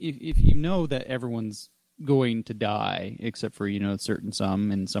fighting. If you know that everyone's going to die, except for, certain some,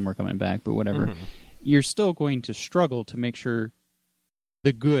 and some are coming back, but whatever, you're still going to struggle to make sure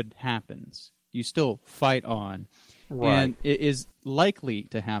the good happens. You still fight on. Right. And it is likely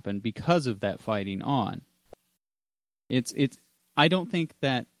to happen because of that fighting on. I don't think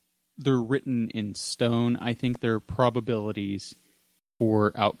that they're written in stone. I think they're probabilities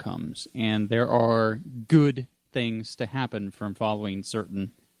for outcomes, and there are good things to happen from following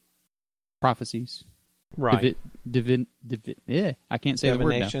certain prophecies. Right. I can't say the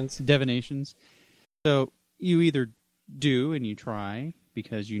word now. Divinations. So you either do and you try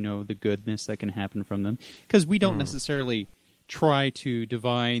because you know the goodness that can happen from them. Because we don't necessarily try to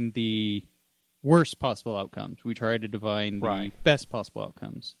divine the worst possible outcomes. We try to divine the best possible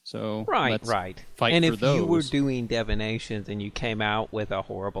outcomes. So let's fight and for those. If you were doing divinations and you came out with a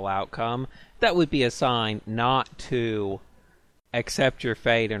horrible outcome, that would be a sign not to accept your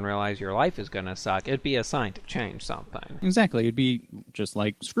fate and realize your life is going to suck. It'd be a sign to change something. Exactly. It'd be just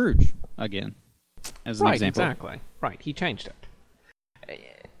like Scrooge, again, as an example. Exactly. Right. He changed it.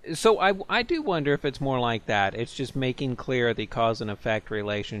 So I do wonder if it's more like that. It's just making clear the cause and effect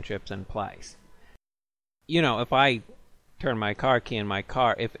relationships in place. If I turn my car key in my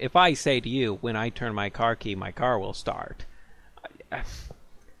car, if I say to you, when I turn my car key, my car will start,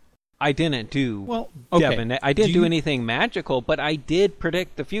 I didn't do I didn't do anything magical, but I did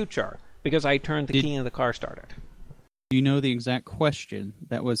predict the future because I turned the key and the car started. Do you know the exact question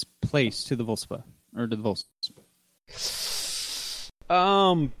that was placed to the Volspa, or to the Volspa?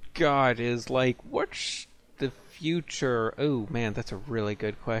 God, is like, what's the future? Oh, man, that's a really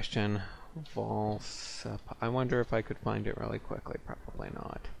good question. Volspa. I wonder if I could find it really quickly. Probably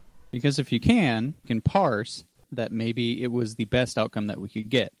not. Because if you can parse that maybe it was the best outcome that we could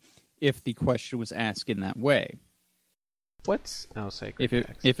get if the question was asked in that way. What's sacred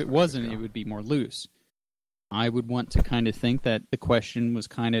text? If it wasn't, it would be more loose. I would want to kind of think that the question was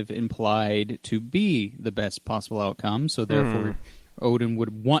kind of implied to be the best possible outcome, so therefore Odin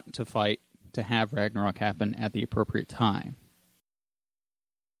would want to fight to have Ragnarok happen at the appropriate time.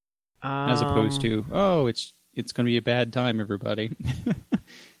 As opposed to, it's going to be a bad time, everybody.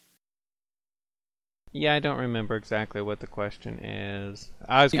 Yeah, I don't remember exactly what the question is.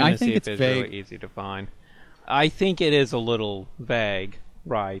 I was going to see if it's really easy to find. I think it is a little vague,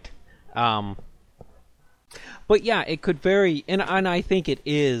 right? But yeah, it could vary, and I think it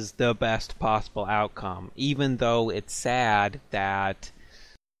is the best possible outcome, even though it's sad that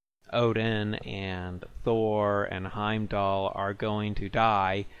Odin and Thor and Heimdall are going to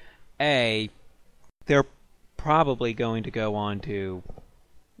die. They're probably going to go on to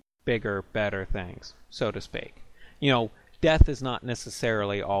bigger, better things, so to speak. Death is not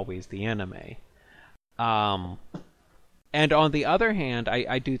necessarily always the enemy. And on the other hand,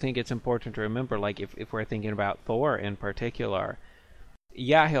 I do think it's important to remember, like, if we're thinking about Thor in particular,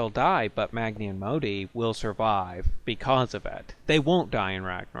 yeah, he'll die, but Magni and Modi will survive because of it. They won't die in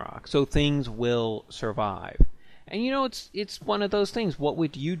Ragnarok, so things will survive. And it's one of those things. What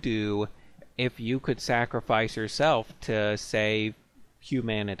would you do if you could sacrifice yourself to save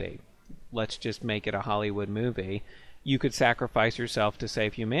humanity? Let's just make it a Hollywood movie. You could sacrifice yourself to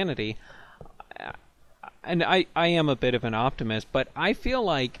save humanity. And I am a bit of an optimist, but I feel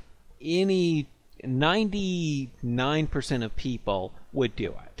like any 99% of people would do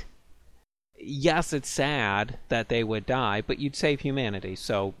it. Yes, it's sad that they would die, but you'd save humanity,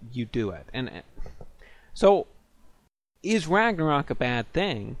 so you do it. And so, is Ragnarok a bad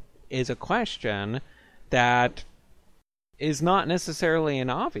thing? Is a question that is not necessarily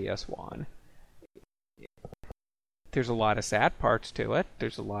an obvious one. There's a lot of sad parts to it.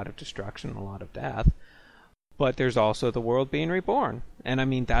 There's a lot of destruction, a lot of death. But there's also the world being reborn. And I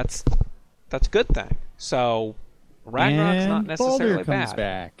mean, that's a good thing. So, Ragnarok's not necessarily bad. And Baldur comes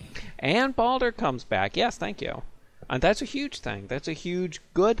back. And Baldur comes back. Yes, thank you. And that's a huge thing. That's a huge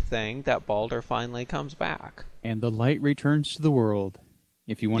good thing that Baldur finally comes back. And the light returns to the world,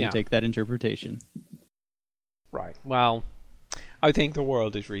 if you want to take that interpretation. Right. Well, I think the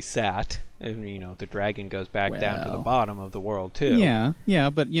world is reset. And, the dragon goes back down to the bottom of the world, too. Yeah,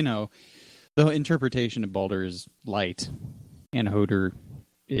 but, the interpretation of Baldur is light, and Hodur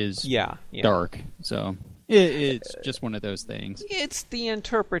is dark. So it's just one of those things. It's the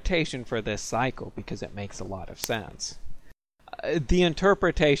interpretation for this cycle, because it makes a lot of sense. The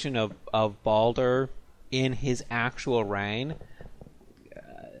interpretation of Baldur in his actual reign,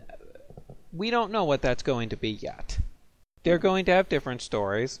 we don't know what that's going to be yet. They're going to have different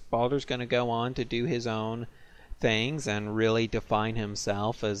stories. Baldur's going to go on to do his own things and really define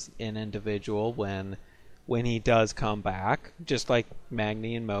himself as an individual when he does come back, just like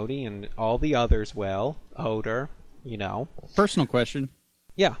Magni and Modi and all the others will. Hodur, Personal question.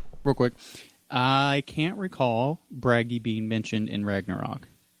 Yeah. Real quick. I can't recall Bragi being mentioned in Ragnarok.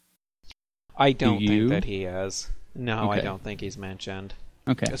 I don't think that he is. No, okay. I don't think he's mentioned.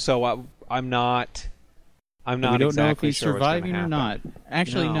 Okay. So I'm not we don't exactly know if he's sure surviving or not.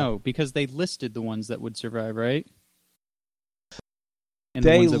 Actually, no, because they listed the ones that would survive, right? And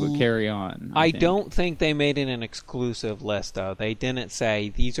the ones that would carry on. I don't think they made it an exclusive list, though. They didn't say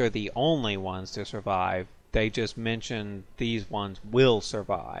these are the only ones to survive. They just mentioned these ones will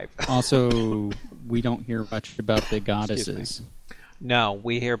survive. Also, we don't hear much about the goddesses. No,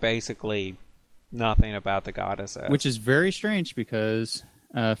 we hear basically nothing about the goddesses. Which is very strange because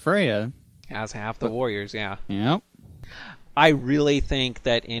Freya has half the warriors, yeah. Yep. I really think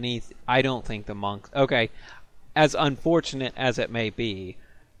that I don't think the monks... Okay, as unfortunate as it may be,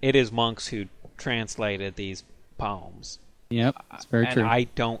 it is monks who translated these poems. Yep, it's very true. And I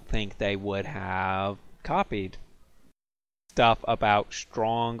don't think they would have copied stuff about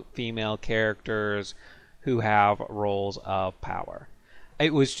strong female characters who have roles of power.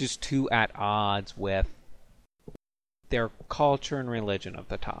 It was just too at odds with their culture and religion of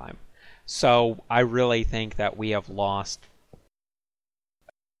the time. So I really think that we have lost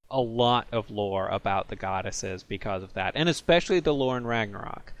a lot of lore about the goddesses because of that. And especially the lore in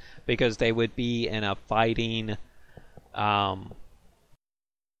Ragnarok, because they would be in a fighting,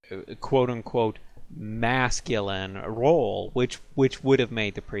 quote-unquote, masculine role, which would have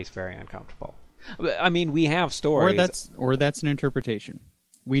made the priest very uncomfortable. I mean, we have stories... Or that's an interpretation.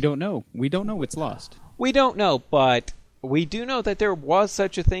 We don't know. We don't know. It's lost. We don't know, but we do know that there was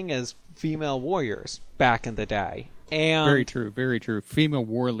such a thing as female warriors back in the day. And very true, very true. Female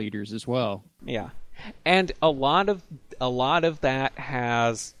war leaders as well. Yeah. And a lot of that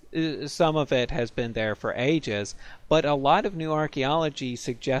has... Some of it has been there for ages, but a lot of new archaeology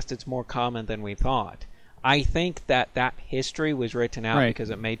suggests it's more common than we thought. I think that history was written out because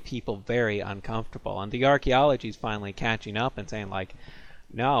it made people very uncomfortable. And the archaeology is finally catching up and saying, like,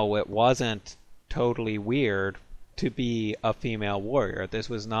 no, it wasn't totally weird to be a female warrior. This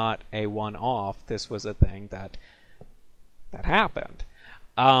was not a one-off. This was a thing that happened.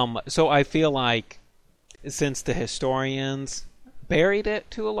 So I feel like since the historians buried it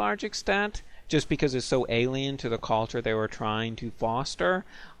to a large extent, just because it's so alien to the culture they were trying to foster,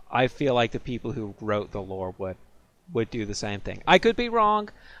 I feel like the people who wrote the lore would do the same thing. I could be wrong.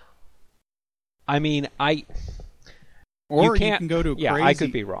 I mean, Or you can go to a crazy... Yeah, I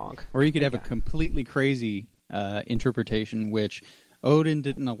could be wrong. Or you could have a completely crazy interpretation, which Odin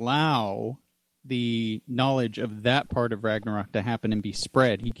didn't allow the knowledge of that part of Ragnarok to happen and be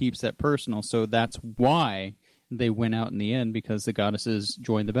spread. He keeps that personal, so that's why they went out in the end, because the goddesses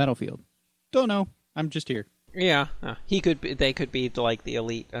joined the battlefield. Don't know. I'm just here. Yeah, they could be like the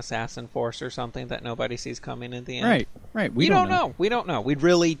elite assassin force or something that nobody sees coming in the end. Right. We don't know. We don't know. We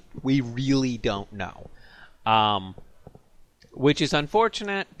really don't know. Which is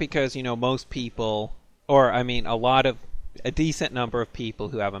unfortunate because, most people, or I mean, a decent number of people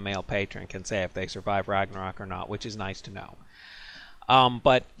who have a male patron can say if they survive Ragnarok or not, which is nice to know.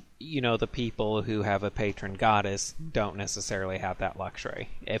 But the people who have a patron goddess don't necessarily have that luxury.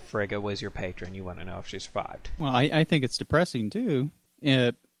 If Frigga was your patron, you want to know if she survived. Well, I think it's depressing, too,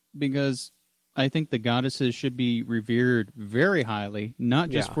 because I think the goddesses should be revered very highly, not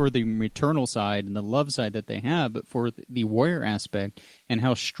just for the maternal side and the love side that they have, but for the warrior aspect and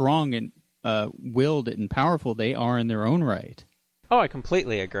how strong and willed and powerful they are in their own right. Oh, I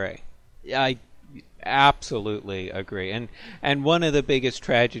completely agree. I absolutely agree. And one of the biggest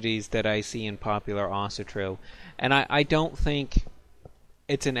tragedies that I see in popular Asatru, and I don't think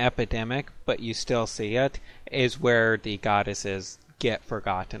it's an epidemic, but you still see it, is where the goddesses get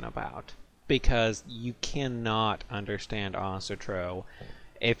forgotten about. Because you cannot understand Asatru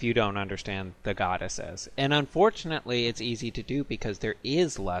if you don't understand the goddesses. And unfortunately, it's easy to do because there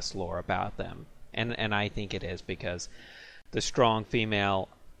is less lore about them. And I think it is because the strong female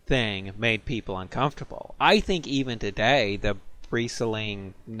thing made people uncomfortable. I think even today, the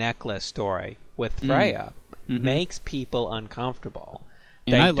bristling necklace story with Freya makes people uncomfortable.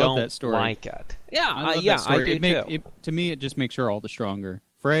 And they I love don't that story. like it. Yeah, I love that story. I do too. To me, it just makes her all the stronger.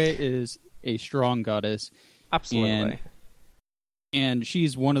 Freya is a strong goddess. Absolutely. And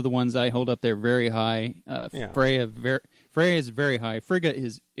she's one of the ones I hold up there very high. Freya is very high. Frigga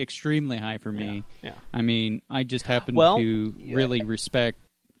is extremely high for me. Yeah. I mean, I just happen to really respect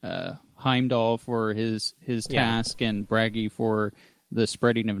Heimdall for his task and Bragi for the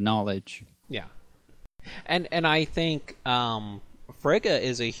spreading of knowledge. Yeah. And I think Frigga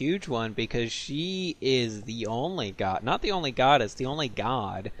is a huge one because she is the only god, not the only goddess, the only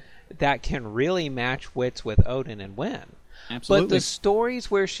god that can really match wits with Odin and win. Absolutely. But the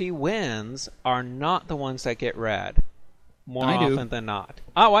stories where she wins are not the ones that get read more often than not.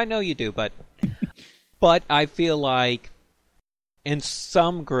 Oh, I know you do, but I feel like in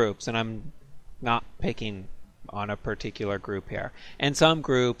some groups, and I'm not picking on a particular group here, in some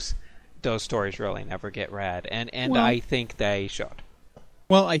groups, those stories really never get read, and I think they should.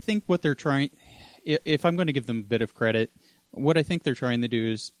 Well, I think what they're trying, if I'm going to give them a bit of credit, what I think they're trying to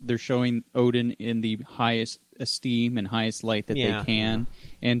do is they're showing Odin in the highest esteem and highest light that they can,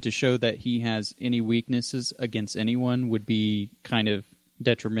 and to show that he has any weaknesses against anyone would be kind of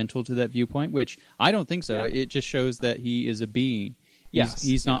detrimental to that viewpoint, which I don't think so. It just shows that he is a being.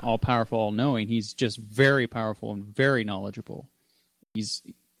 He's not all-powerful, all-knowing. He's just very powerful and very knowledgeable. He's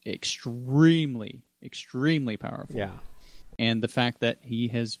extremely, extremely powerful. Yeah. And the fact that he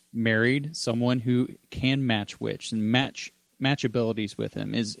has married someone who can match wits and match abilities with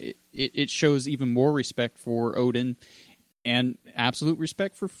him it shows even more respect for Odin and absolute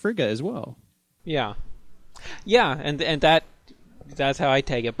respect for Frigga as well. Yeah, and that's how I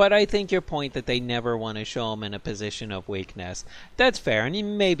take it. But I think your point that they never want to show him in a position of weakness, that's fair.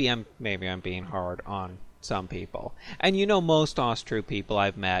 And maybe I'm being hard on some people. And most Asatru people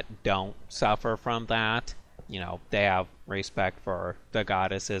I've met don't suffer from that. They have respect for the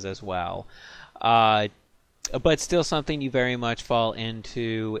goddesses as well. But still something you very much fall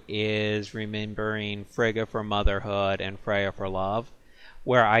into is remembering Frigga for motherhood and Freya for love,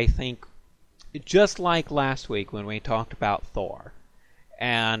 where I think, just like last week when we talked about Thor,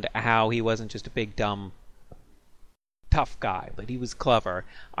 and how he wasn't just a big, dumb, tough guy, but he was clever,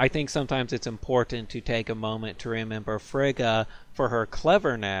 I think sometimes it's important to take a moment to remember Frigga for her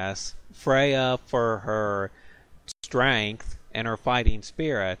cleverness, Freya for her strength, and her fighting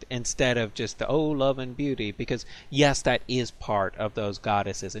spirit, instead of just the love and beauty, because yes, that is part of those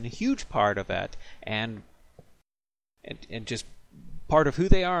goddesses and a huge part of it, and just part of who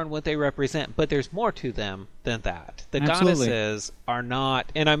they are and what they represent, but there's more to them than that. The goddesses are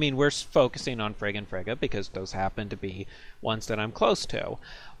not, and I mean we're focusing on Frigga and Frigga because those happen to be ones that I'm close to,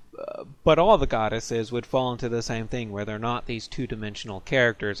 but all the goddesses would fall into the same thing where they're not these two-dimensional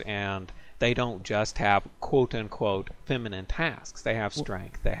characters and they don't just have quote-unquote feminine tasks. They have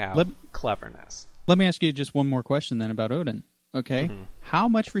strength. They have cleverness. Let me ask you just one more question then about Odin. Okay? Mm-hmm. How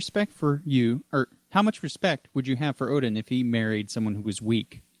much respect would you have for Odin if he married someone who was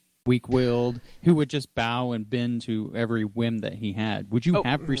weak-willed, who would just bow and bend to every whim that he had? Would you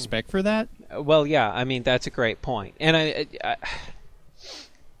have respect for that? Well, yeah. I mean, that's a great point. And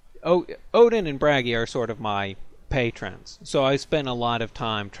Odin and Bragi are sort of my patrons, so I spend a lot of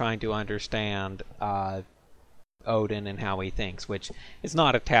time trying to understand Odin and how he thinks, which is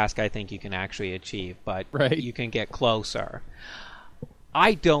not a task I think you can actually achieve, but Right. you can get closer.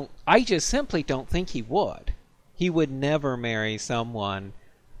 I just simply don't think he would. He would never marry someone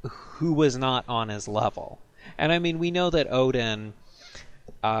who was not on his level. And I mean, we know that Odin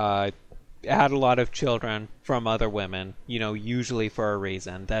had a lot of children from other women, usually for a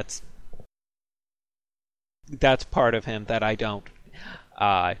reason. That's part of him that I don't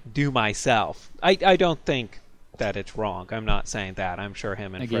do myself. I don't think that it's wrong. I'm not saying that. I'm sure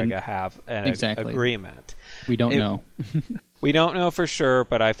him and Again, Frigga have an exactly. agreement. We don't know. We don't know for sure,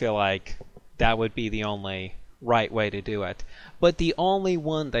 but I feel like that would be the only right way to do it. But the only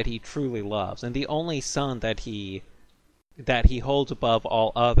one that he truly loves, and the only son that he holds above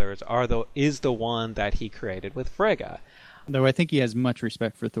all others, is the one that he created with Frigga. Though I think he has much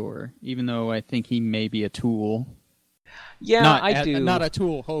respect for Thor, even though I think he may be a tool. Yeah, I do. Not a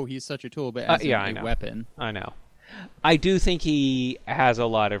tool. Oh, he's such a tool, but as I a know. weapon. I know. I do think he has a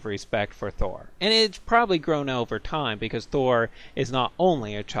lot of respect for Thor. And it's probably grown over time because Thor is not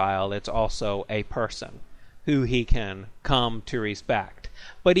only a child, it's also a person who he can come to respect.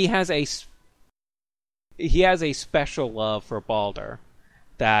 But he has a special love for Balder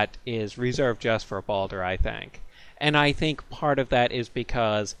that is reserved just for Balder, I think. And I think part of that is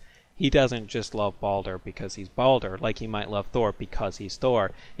because he doesn't just love Balder because he's Balder, like he might love Thor because he's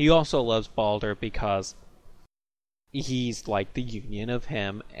Thor. He also loves Balder because he's like the union of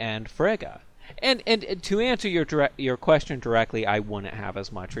him and Frigga. And to answer your question directly, I wouldn't have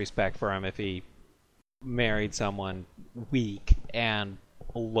as much respect for him if he married someone weak and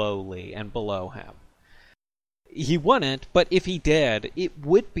lowly and below him. He wouldn't, but if he did, it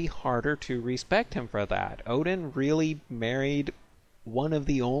would be harder to respect him for that. Odin really married one of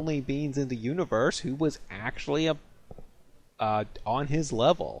the only beings in the universe who was actually on his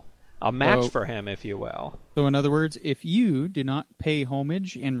level. A match for him, if you will. So in other words, if you do not pay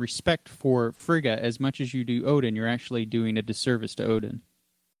homage and respect for Frigga as much as you do Odin, you're actually doing a disservice to Odin.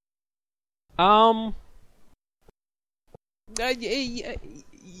 You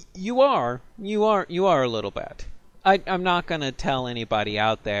are a little bit. I'm not going to tell anybody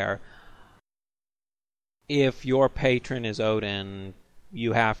out there, if your patron is Odin,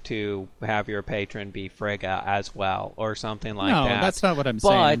 you have to have your patron be Frigga as well, or something like that. No, that's not what I'm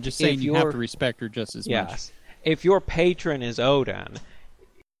saying. I'm just saying you have to respect her just as much. Yes. If your patron is Odin,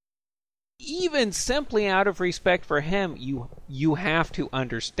 even simply out of respect for him, you have to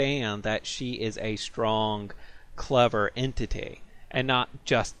understand that she is a strong, clever entity, and not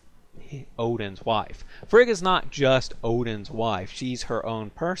just Odin's wife. Frigga's not just Odin's wife. She's her own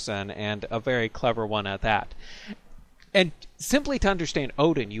person, and a very clever one at that. And simply to understand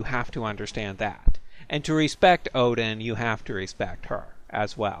Odin, you have to understand that. And to respect Odin, you have to respect her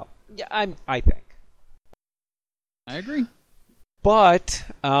as well. Yeah, I think. I agree. But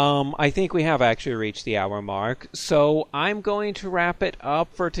I think we have actually reached the hour mark, so I'm going to wrap it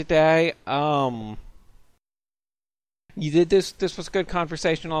up for today. You did this was a good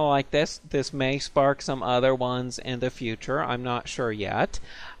conversation. I like this. This may spark some other ones in the future. I'm not sure yet.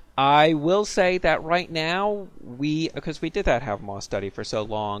 I will say that right now, because we did that Havamoth study for so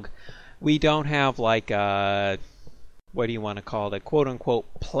long, we don't have like a, what do you want to call it,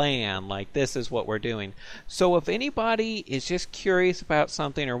 quote-unquote plan, like this is what we're doing. So if anybody is just curious about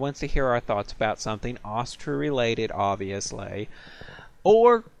something or wants to hear our thoughts about something, Astra-related, obviously,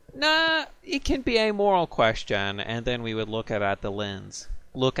 or, it can be a moral question, and then we would look at it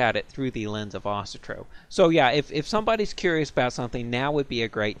through the lens of Asatru. So yeah, if somebody's curious about something, now would be a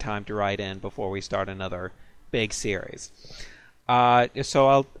great time to write in before we start another big series.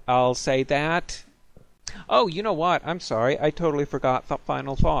 So I'll say that. Oh, you know what? I'm sorry. I totally forgot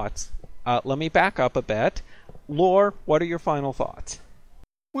final thoughts. Let me back up a bit. Lore, what are your final thoughts?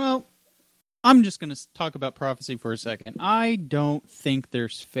 Well, I'm just going to talk about prophecy for a second. I don't think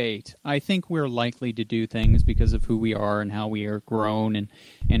there's fate. I think we're likely to do things because of who we are and how we are grown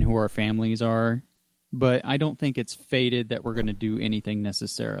and who our families are. But I don't think it's fated that we're going to do anything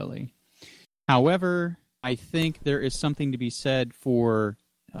necessarily. However, I think there is something to be said for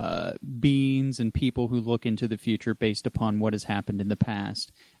beings and people who look into the future based upon what has happened in the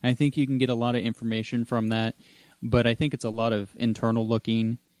past. I think you can get a lot of information from that, but I think it's a lot of internal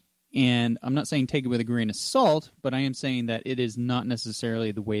looking. And I'm not saying take it with a grain of salt, but I am saying that it is not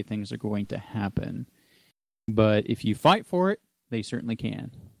necessarily the way things are going to happen. But if you fight for it, they certainly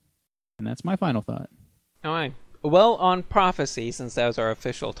can. And that's my final thought. All right. Well, on prophecy, since that was our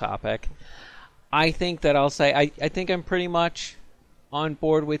official topic, I think that I'll say I think I'm pretty much on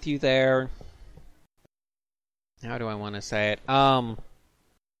board with you there. How do I want to say it?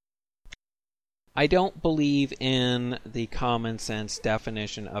 I don't believe in the common sense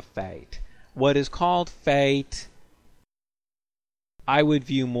definition of fate. What is called fate, I would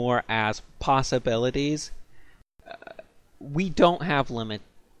view more as possibilities. We don't have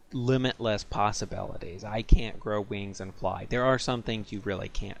limitless possibilities. I can't grow wings and fly. There are some things you really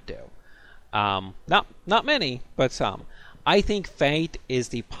can't do. Not many, but some. I think fate is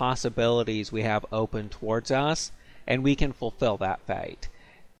the possibilities we have open towards us, and we can fulfill that fate.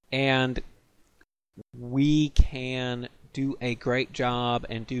 And we can do a great job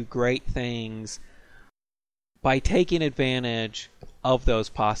and do great things by taking advantage of those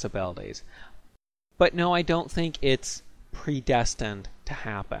possibilities. But no, I don't think it's predestined to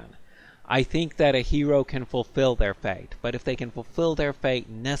happen. I think that a hero can fulfill their fate, but if they can fulfill their fate,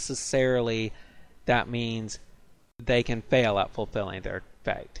 necessarily that means they can fail at fulfilling their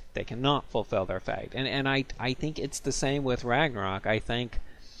fate. They cannot fulfill their fate. And I think it's the same with Ragnarok. I think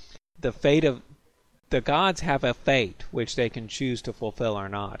the fate of the gods have a fate which they can choose to fulfill or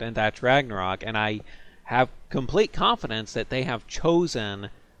not, and that's Ragnarok, and I have complete confidence that they have chosen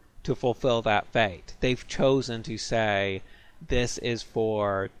to fulfill that fate. They've chosen to say, this is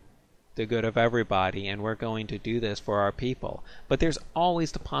for the good of everybody, and we're going to do this for our people. But there's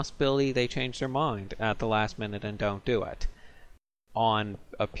always the possibility they change their mind at the last minute and don't do it on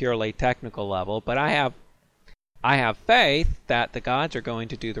a purely technical level. But I have faith that the gods are going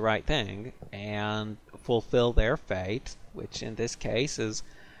to do the right thing and fulfill their fate, which in this case is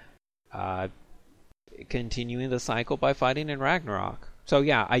continuing the cycle by fighting in Ragnarok. So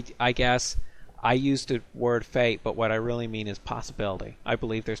yeah, I guess I used the word fate, but what I really mean is possibility. I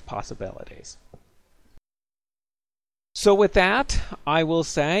believe there's possibilities. So with that, I will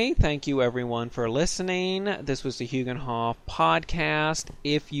say thank you everyone for listening. This was the Hugenhof podcast.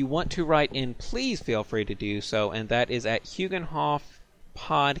 If you want to write in, please feel free to do so, and that is at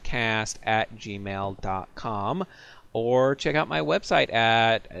hugenhofpodcast@gmail.com, or check out my website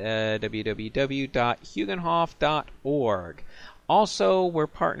at www.hugenhof.org. Also, we're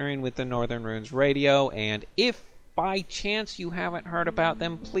partnering with the Northern Runes Radio, and if by chance you haven't heard about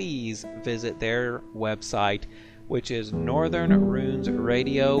them, please visit their website, which is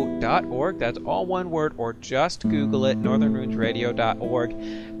northernrunesradio.org. That's all one word, or just Google it, northernrunesradio.org,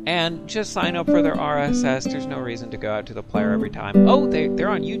 and just sign up for their RSS. There's no reason to go out to the player every time. Oh, they're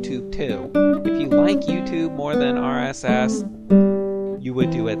on YouTube too. If you like YouTube more than RSS, you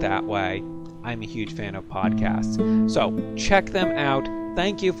would do it that way. I'm a huge fan of podcasts. So check them out.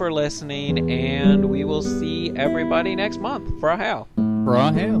 Thank you for listening, and we will see everybody next month. Fra Hail.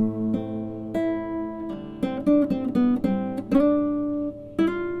 Fra Hail.